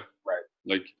 yeah, Right.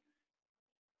 like,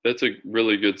 that's a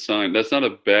really good sign. That's not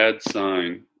a bad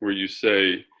sign where you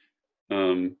say,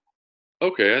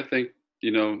 okay, I think,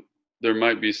 there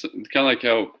might be some, kind of like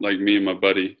how, like, me and my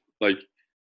buddy, like,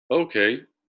 okay,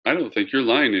 I don't think you're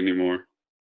lying anymore.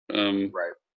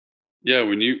 Right. Yeah,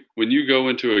 when you go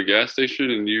into a gas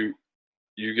station and you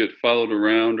get followed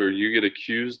around or you get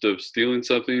accused of stealing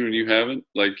something when you haven't,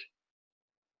 like,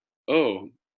 oh,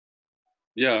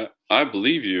 yeah, I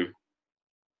believe you.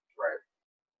 Right.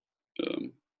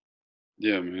 Um,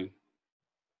 yeah, man.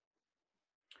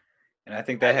 And I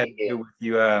think that had to Yeah. do with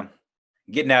you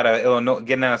getting out of Illinois,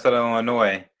 getting out of Southern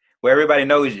Illinois, where everybody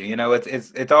knows you. You know,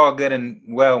 it's all good and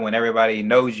well when everybody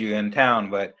knows you in town,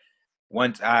 but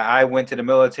once I went to the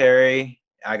military,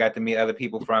 I got to meet other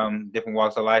people from different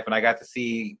walks of life, and I got to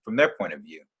see from their point of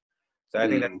view. So I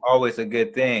think that's always a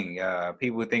good thing.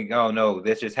 People think, oh no,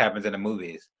 this just happens in the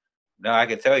movies. No, I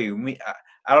can tell you,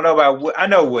 I don't know about, I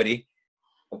know Woody.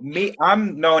 Me,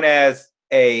 I'm known as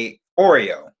a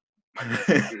Oreo.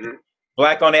 Mm-hmm.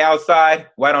 Black on the outside,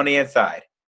 white on the inside.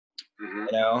 Mm-hmm.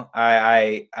 You know,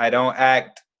 I don't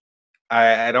act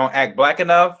I don't act black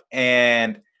enough,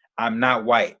 and I'm not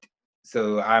white,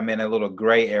 so I'm in a little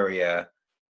gray area,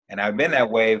 and I've been that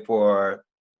way for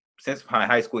since my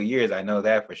high school years. I know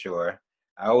that for sure.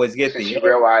 I always get Since you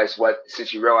realize what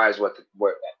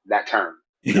that term,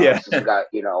 yeah, since we got,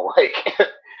 like,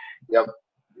 yep,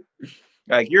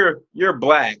 like you're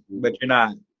black, but you're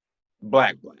not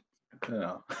black.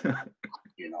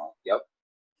 You know. yep,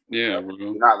 Yeah, yep. bro.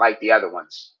 You're not like the other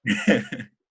ones.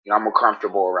 I'm more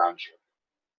comfortable around you.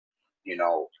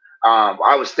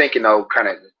 I was thinking though, kind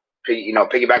of,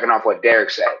 piggybacking off what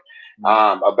Derek said,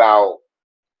 about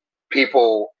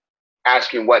people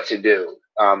asking what to do.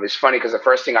 It's funny because the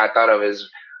first thing I thought of is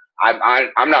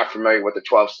I'm not familiar with the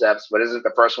 12 steps, but isn't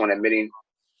the first one admitting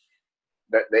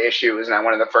the issue? Isn't that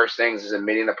one of the first things is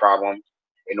admitting the problem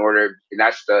and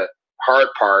that's the hard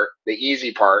part, the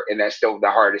easy part, and that's still the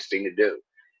hardest thing to do.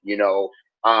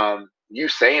 You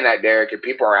saying that, Derek, and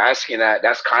people are asking that,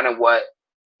 that's kind of what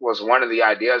was one of the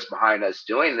ideas behind us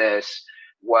doing this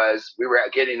was we were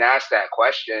getting asked that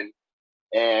question.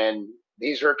 And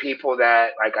these were people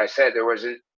that, like I said, there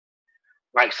wasn't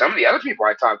like some of the other people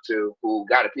I talked to who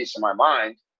got a piece of my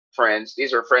mind, friends.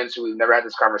 These are friends who we've never had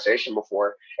this conversation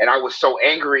before. And I was so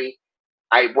angry.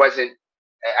 I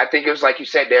think it was like you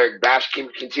said, Derek,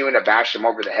 continuing to bash them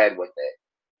over the head with it.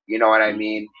 You know what I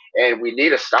mean? And we need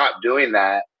to stop doing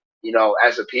that,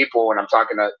 as a people. And I'm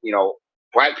talking to,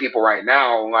 black people right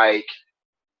now, like,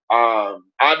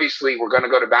 obviously we're going to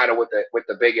go to battle with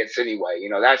the bigots anyway.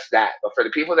 That's that. But for the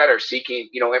people that are seeking,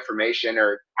 information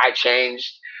or I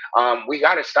changed, we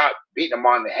got to stop beating them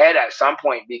on the head at some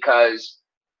point because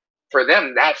for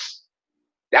them that's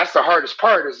the hardest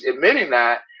part is admitting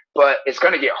that. But it's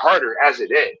going to get harder as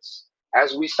it is.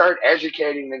 As we start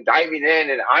educating and diving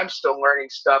in, and I'm still learning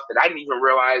stuff that I didn't even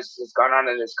realize is going on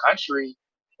in this country.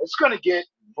 It's going to get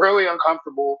really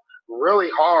uncomfortable, really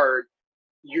hard.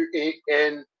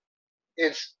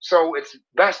 It's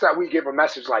best that we give a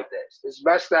message like this. It's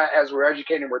best that as we're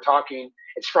educating, we're talking,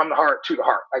 it's from the heart to the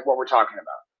heart, like what we're talking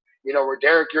about. Where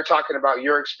Derek, you're talking about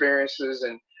your experiences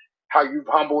and how you've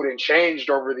humbled and changed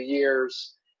over the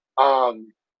years.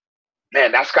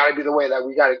 Man, that's got to be the way that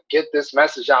we got to get this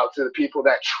message out to the people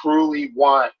that truly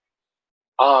want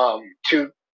to,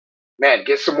 man,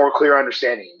 get some more clear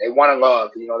understanding. They want to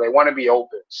love, they want to be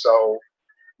open. So,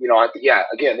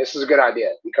 again, this is a good idea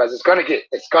because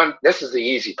this is the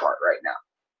easy part right now,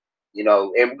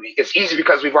 and it's easy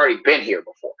because we've already been here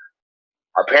before.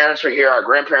 Our parents were here, our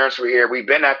grandparents were here. We've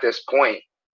been at this point,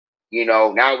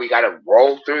 now we got to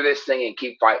roll through this thing and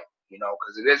keep fighting,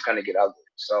 because it is going to get ugly.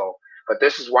 So, but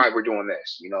this is why we're doing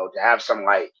this, to have some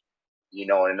light, in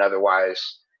an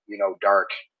otherwise, dark,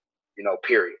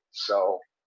 period. So,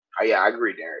 yeah, I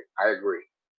agree, Derek. I agree.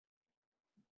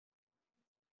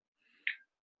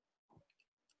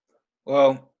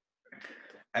 Well,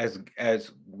 as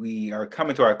we are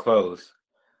coming to our close,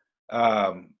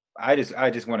 I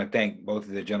just want to thank both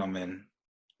of the gentlemen.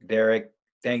 Derek,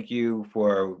 thank you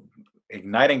for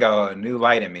igniting a new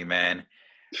light in me, man.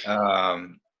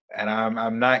 And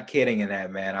I'm not kidding in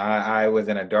that, man. I was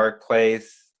in a dark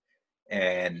place,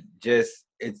 and just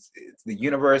it's the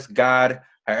universe, God,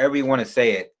 however you want to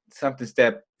say it, something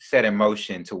set in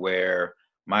motion to where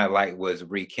my light was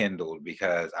rekindled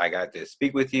because I got to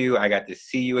speak with you, I got to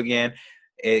see you again.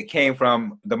 It came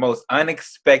from the most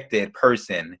unexpected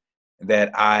person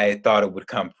that I thought it would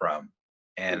come from.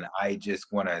 And I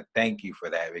just want to thank you for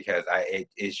that because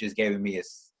it's just giving me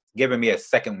a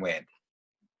second wind.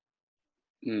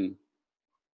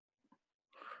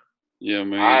 Yeah,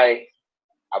 man. I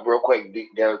real quick,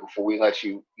 Derek, before we let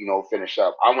you, finish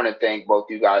up, I want to thank both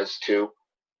you guys too.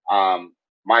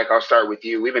 Mike, I'll start with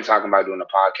you. We've been talking about doing a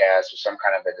podcast or some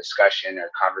kind of a discussion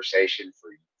or conversation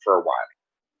for a while.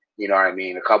 You know what I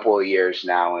mean? A couple of years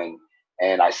now, and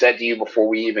And I said to you before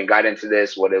we even got into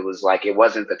this, what it was like, it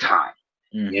wasn't the time.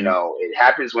 You Mm-hmm. know, it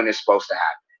happens when it's supposed to happen.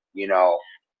 You know,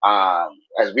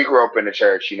 as we grew up in the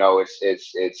church, you know, it's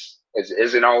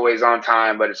isn't always on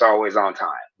time, but it's always on time.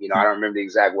 You know, I don't remember the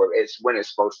exact word. It's when it's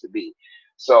supposed to be.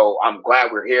 So I'm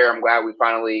glad we're here. I'm glad we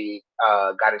finally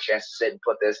got a chance to sit and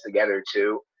put this together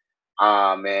too,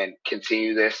 and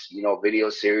continue this, you know, video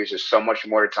series. There's so much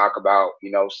more to talk about.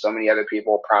 You know, so many other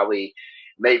people probably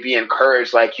may be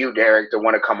encouraged like you, Derek, to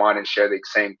want to come on and share the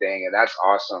same thing, and that's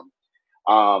awesome.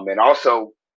 And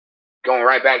also going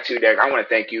right back to you, Derek, I want to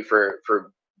thank you for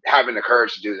having the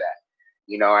courage to do that.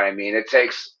 You know what I mean? It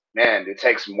takes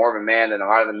more of a man than a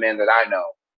lot of the men that I know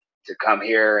to come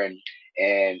here and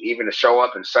even to show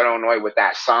up in Southern Illinois with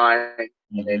that sign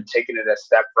and then taking it a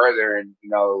step further. And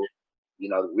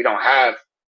we don't have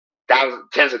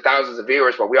tens of thousands of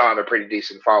viewers, but we all have a pretty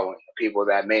decent following of people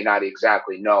that may not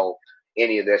exactly know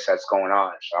any of this that's going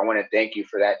on. So I want to thank you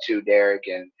for that too, Derek.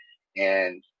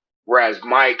 And whereas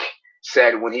Mike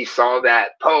said when he saw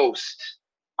that post,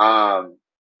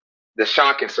 the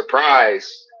shock and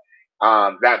surprise,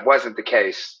 that wasn't the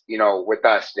case, you know, with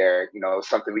us, Derek. You know,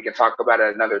 something we can talk about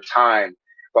at another time.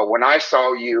 But when I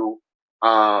saw you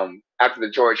after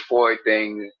the George Floyd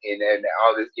thing and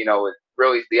all this, you know,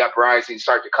 really the uprising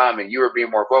started to come and you were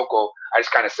being more vocal, I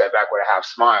just kind of sat back with a half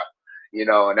smile, you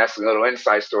know, and that's a little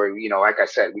inside story. You know, like I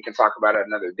said, we can talk about it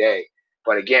another day.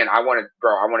 But again, I want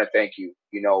to thank you.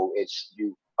 You know,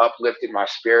 you uplifted my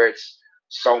spirits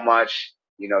so much.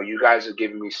 You know, you guys have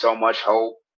given me so much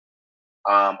hope.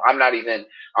 I'm not even,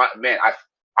 man,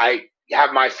 I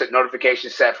have my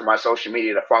notifications set for my social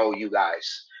media to follow you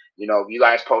guys. You know, if you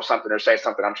guys post something or say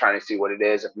something, I'm trying to see what it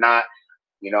is. If not,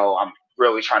 you know, I'm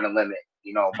really trying to limit,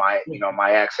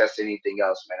 my access to anything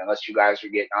else, man. Unless you guys are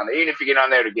getting on there, even if you get on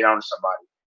there to get on to somebody,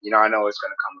 you know, I know it's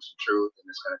going to come with some truth and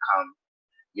it's going to come,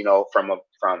 you know, from the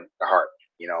heart,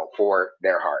 you know, for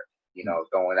their heart, you know,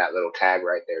 throwing that little tag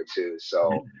right there too.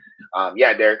 So,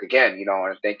 yeah, Derek, again, you know, I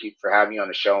want to thank you for having me on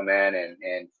the show, man,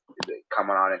 and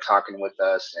coming on and talking with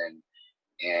us.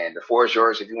 And the floor is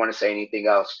yours if you want to say anything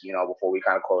else, you know, before we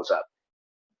kind of close up.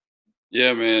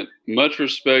 Yeah, man. Much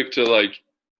respect to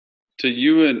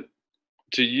you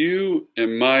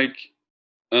and Mike.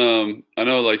 I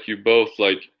know like you both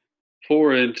like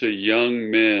pour into young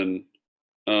men,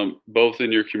 both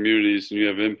in your communities, and you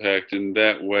have impact in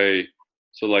that way.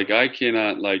 So like I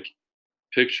cannot like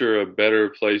picture a better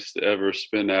place to ever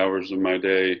spend hours of my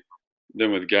day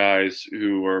than with guys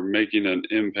who are making an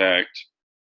impact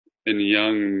in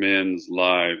young men's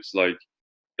lives. Like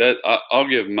that, I'll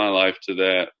give my life to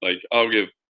that. Like I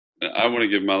want to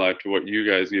give my life to what you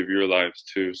guys give your lives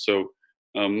to. So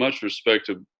much respect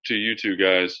to you two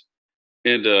guys.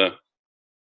 And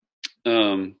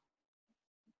and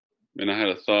I had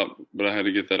a thought, but I had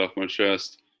to get that off my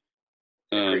chest.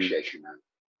 I appreciate you, man.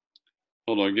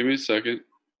 Hold on, give me a second.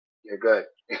 You're good.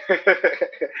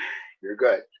 You're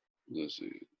good. Let's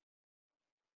see.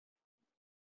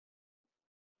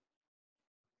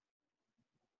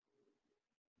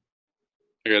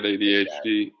 I got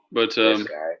ADHD, but this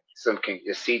guy, some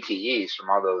CTEs from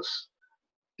all those.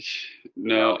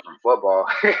 No, from football.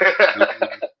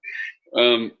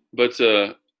 But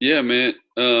yeah, man.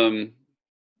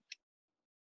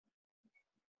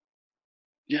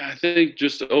 Yeah, I think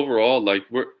just overall, like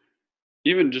we're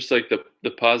even just like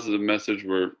the positive message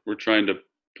we're trying to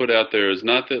put out there is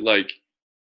not that like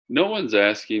no one's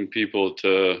asking people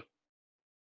to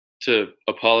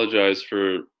apologize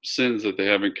for sins that they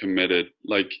haven't committed.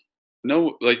 Like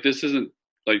no, like this isn't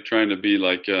like trying to be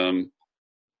like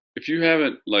if you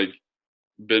haven't like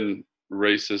been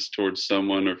racist towards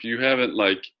someone, or if you haven't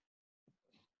like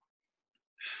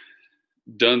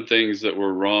done things that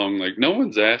were wrong, like no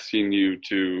one's asking you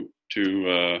to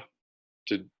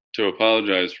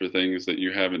apologize for things that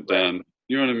you haven't done.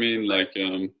 You know what I mean? Like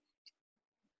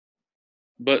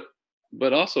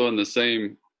but also in the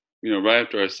same, you know, right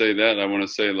after I say that, I want to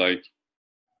say like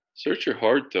search your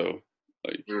heart though.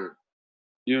 Like you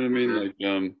know what I mean? Like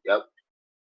yep.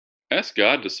 Ask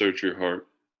God to search your heart.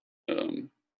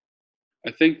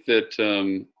 I think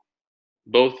that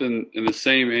both in the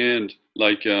same end,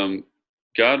 like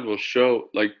God will show,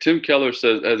 like Tim Keller has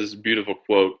this beautiful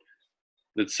quote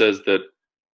that says that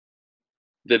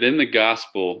in the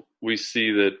gospel we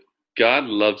see that God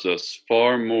loves us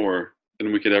far more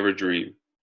than we could ever dream,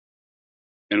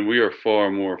 and we are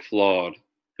far more flawed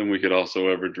than we could also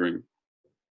ever dream.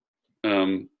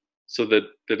 So that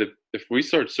if we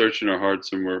start searching our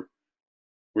hearts and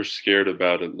we're scared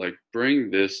about it, like bring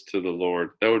this to the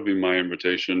Lord. That would be my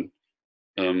invitation.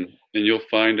 And you'll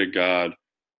find a God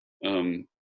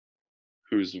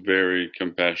who's very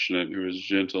compassionate, who is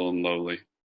gentle and lowly.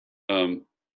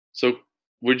 So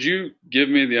would you give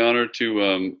me the honor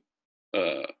to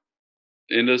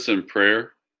end us in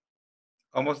prayer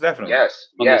Almost definitely. Yes,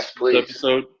 on this yes, please,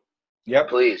 episode? Yep.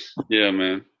 please, Yeah,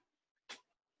 man.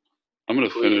 I'm gonna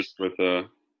finish please,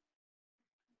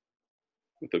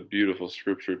 with a beautiful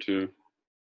scripture too.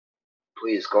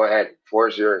 please. Go ahead. Floor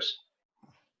is yours.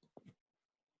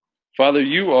 Father,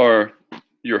 you're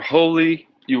holy,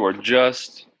 you are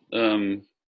just, and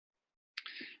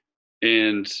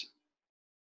man,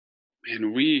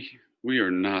 we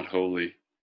are not holy,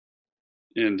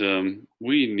 and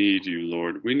we need you,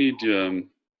 Lord. We need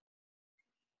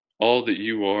all that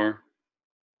you are.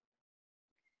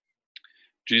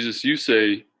 Jesus, you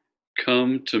say,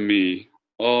 "Come to me,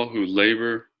 all who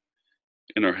labor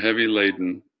and are heavy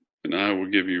laden, and I will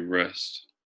give you rest."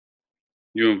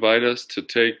 You invite us to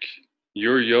take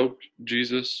your yoke,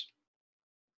 Jesus,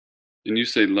 and you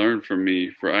say, "Learn from me,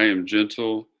 for I am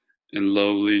gentle and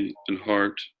lowly in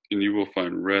heart, and you will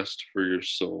find rest for your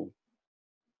soul."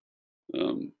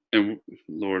 And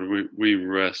Lord, we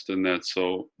rest in that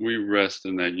soul. We rest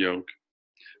in that yoke.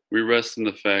 We rest in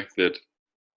the fact that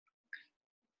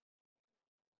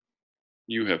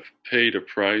you have paid a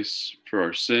price for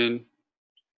our sin,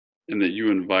 and that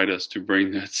you invite us to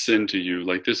bring that sin to you.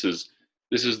 Like this is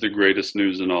the greatest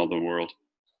news in all the world.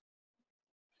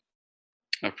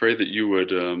 I pray that you would,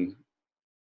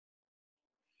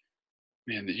 that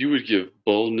you would give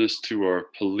boldness to our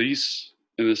police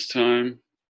in this time,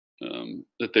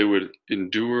 that they would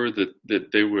endure,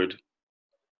 that they would,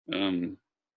 that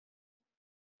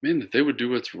they would do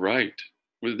what's right.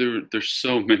 There's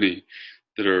so many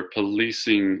that are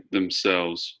policing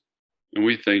themselves, and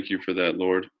we thank you for that,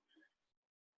 Lord.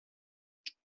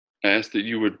 I ask that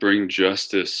you would bring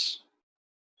justice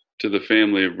to the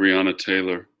family of Breonna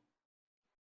Taylor.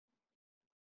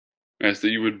 I ask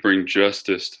that you would bring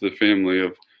justice to the family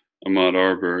of Ahmaud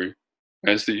Arbery.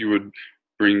 I ask that you would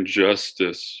bring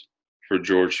justice for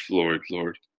George Floyd,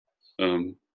 Lord,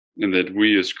 and that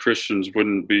we as Christians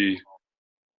wouldn't be,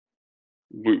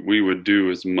 we would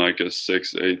do as Micah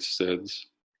 6:8 says,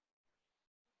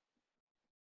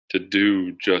 to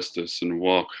do justice and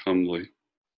walk humbly.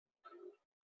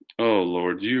 Oh,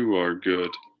 Lord, you are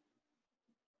good.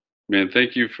 Man,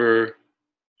 thank you for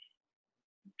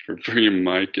bringing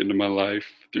Mike into my life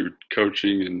through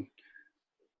coaching and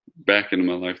back into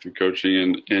my life through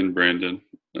coaching and Brandon.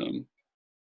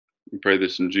 We pray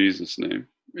this in Jesus' name.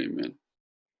 Amen.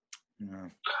 Yeah.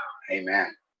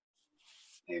 Amen.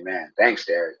 Amen. Thanks,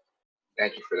 Derek.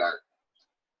 Thank you for that.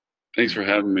 Thanks for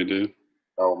having me, dude.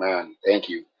 Oh man, thank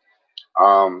you.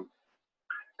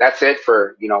 That's it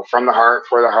for from the heart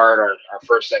for the heart, our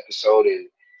first episode,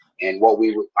 and what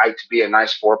we would like to be a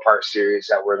nice 4-part series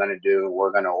that we're gonna do.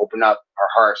 We're gonna open up our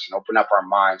hearts and open up our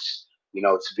minds,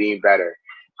 to being better.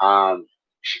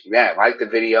 Yeah, like the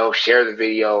video, share the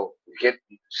video,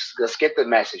 let's get the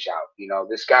message out.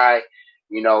 This guy,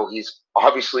 he's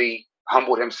obviously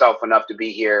humbled himself enough to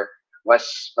be here.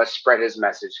 Let's spread his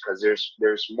message, because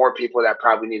there's more people that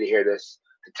probably need to hear this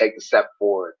to take the step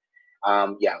forward.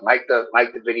 Yeah, like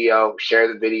the video, share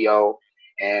the video,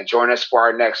 and join us for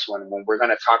our next one, when we're going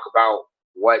to talk about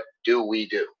what do we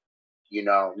do.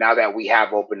 Now that we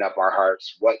have opened up our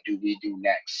hearts, what do we do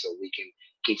next, so we can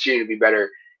continue to be better,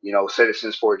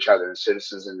 citizens for each other and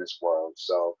citizens in this world.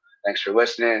 So thanks for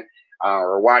listening,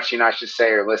 or watching, I should say,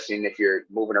 or listening if you're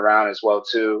moving around as well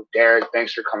too. Derek,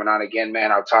 thanks for coming on again,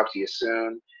 man. I'll talk to you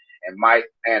soon. And Mike,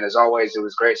 and as always, it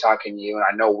was great talking to you, and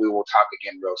I know we will talk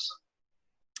again real soon.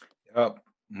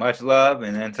 Much love,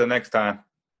 and until next time.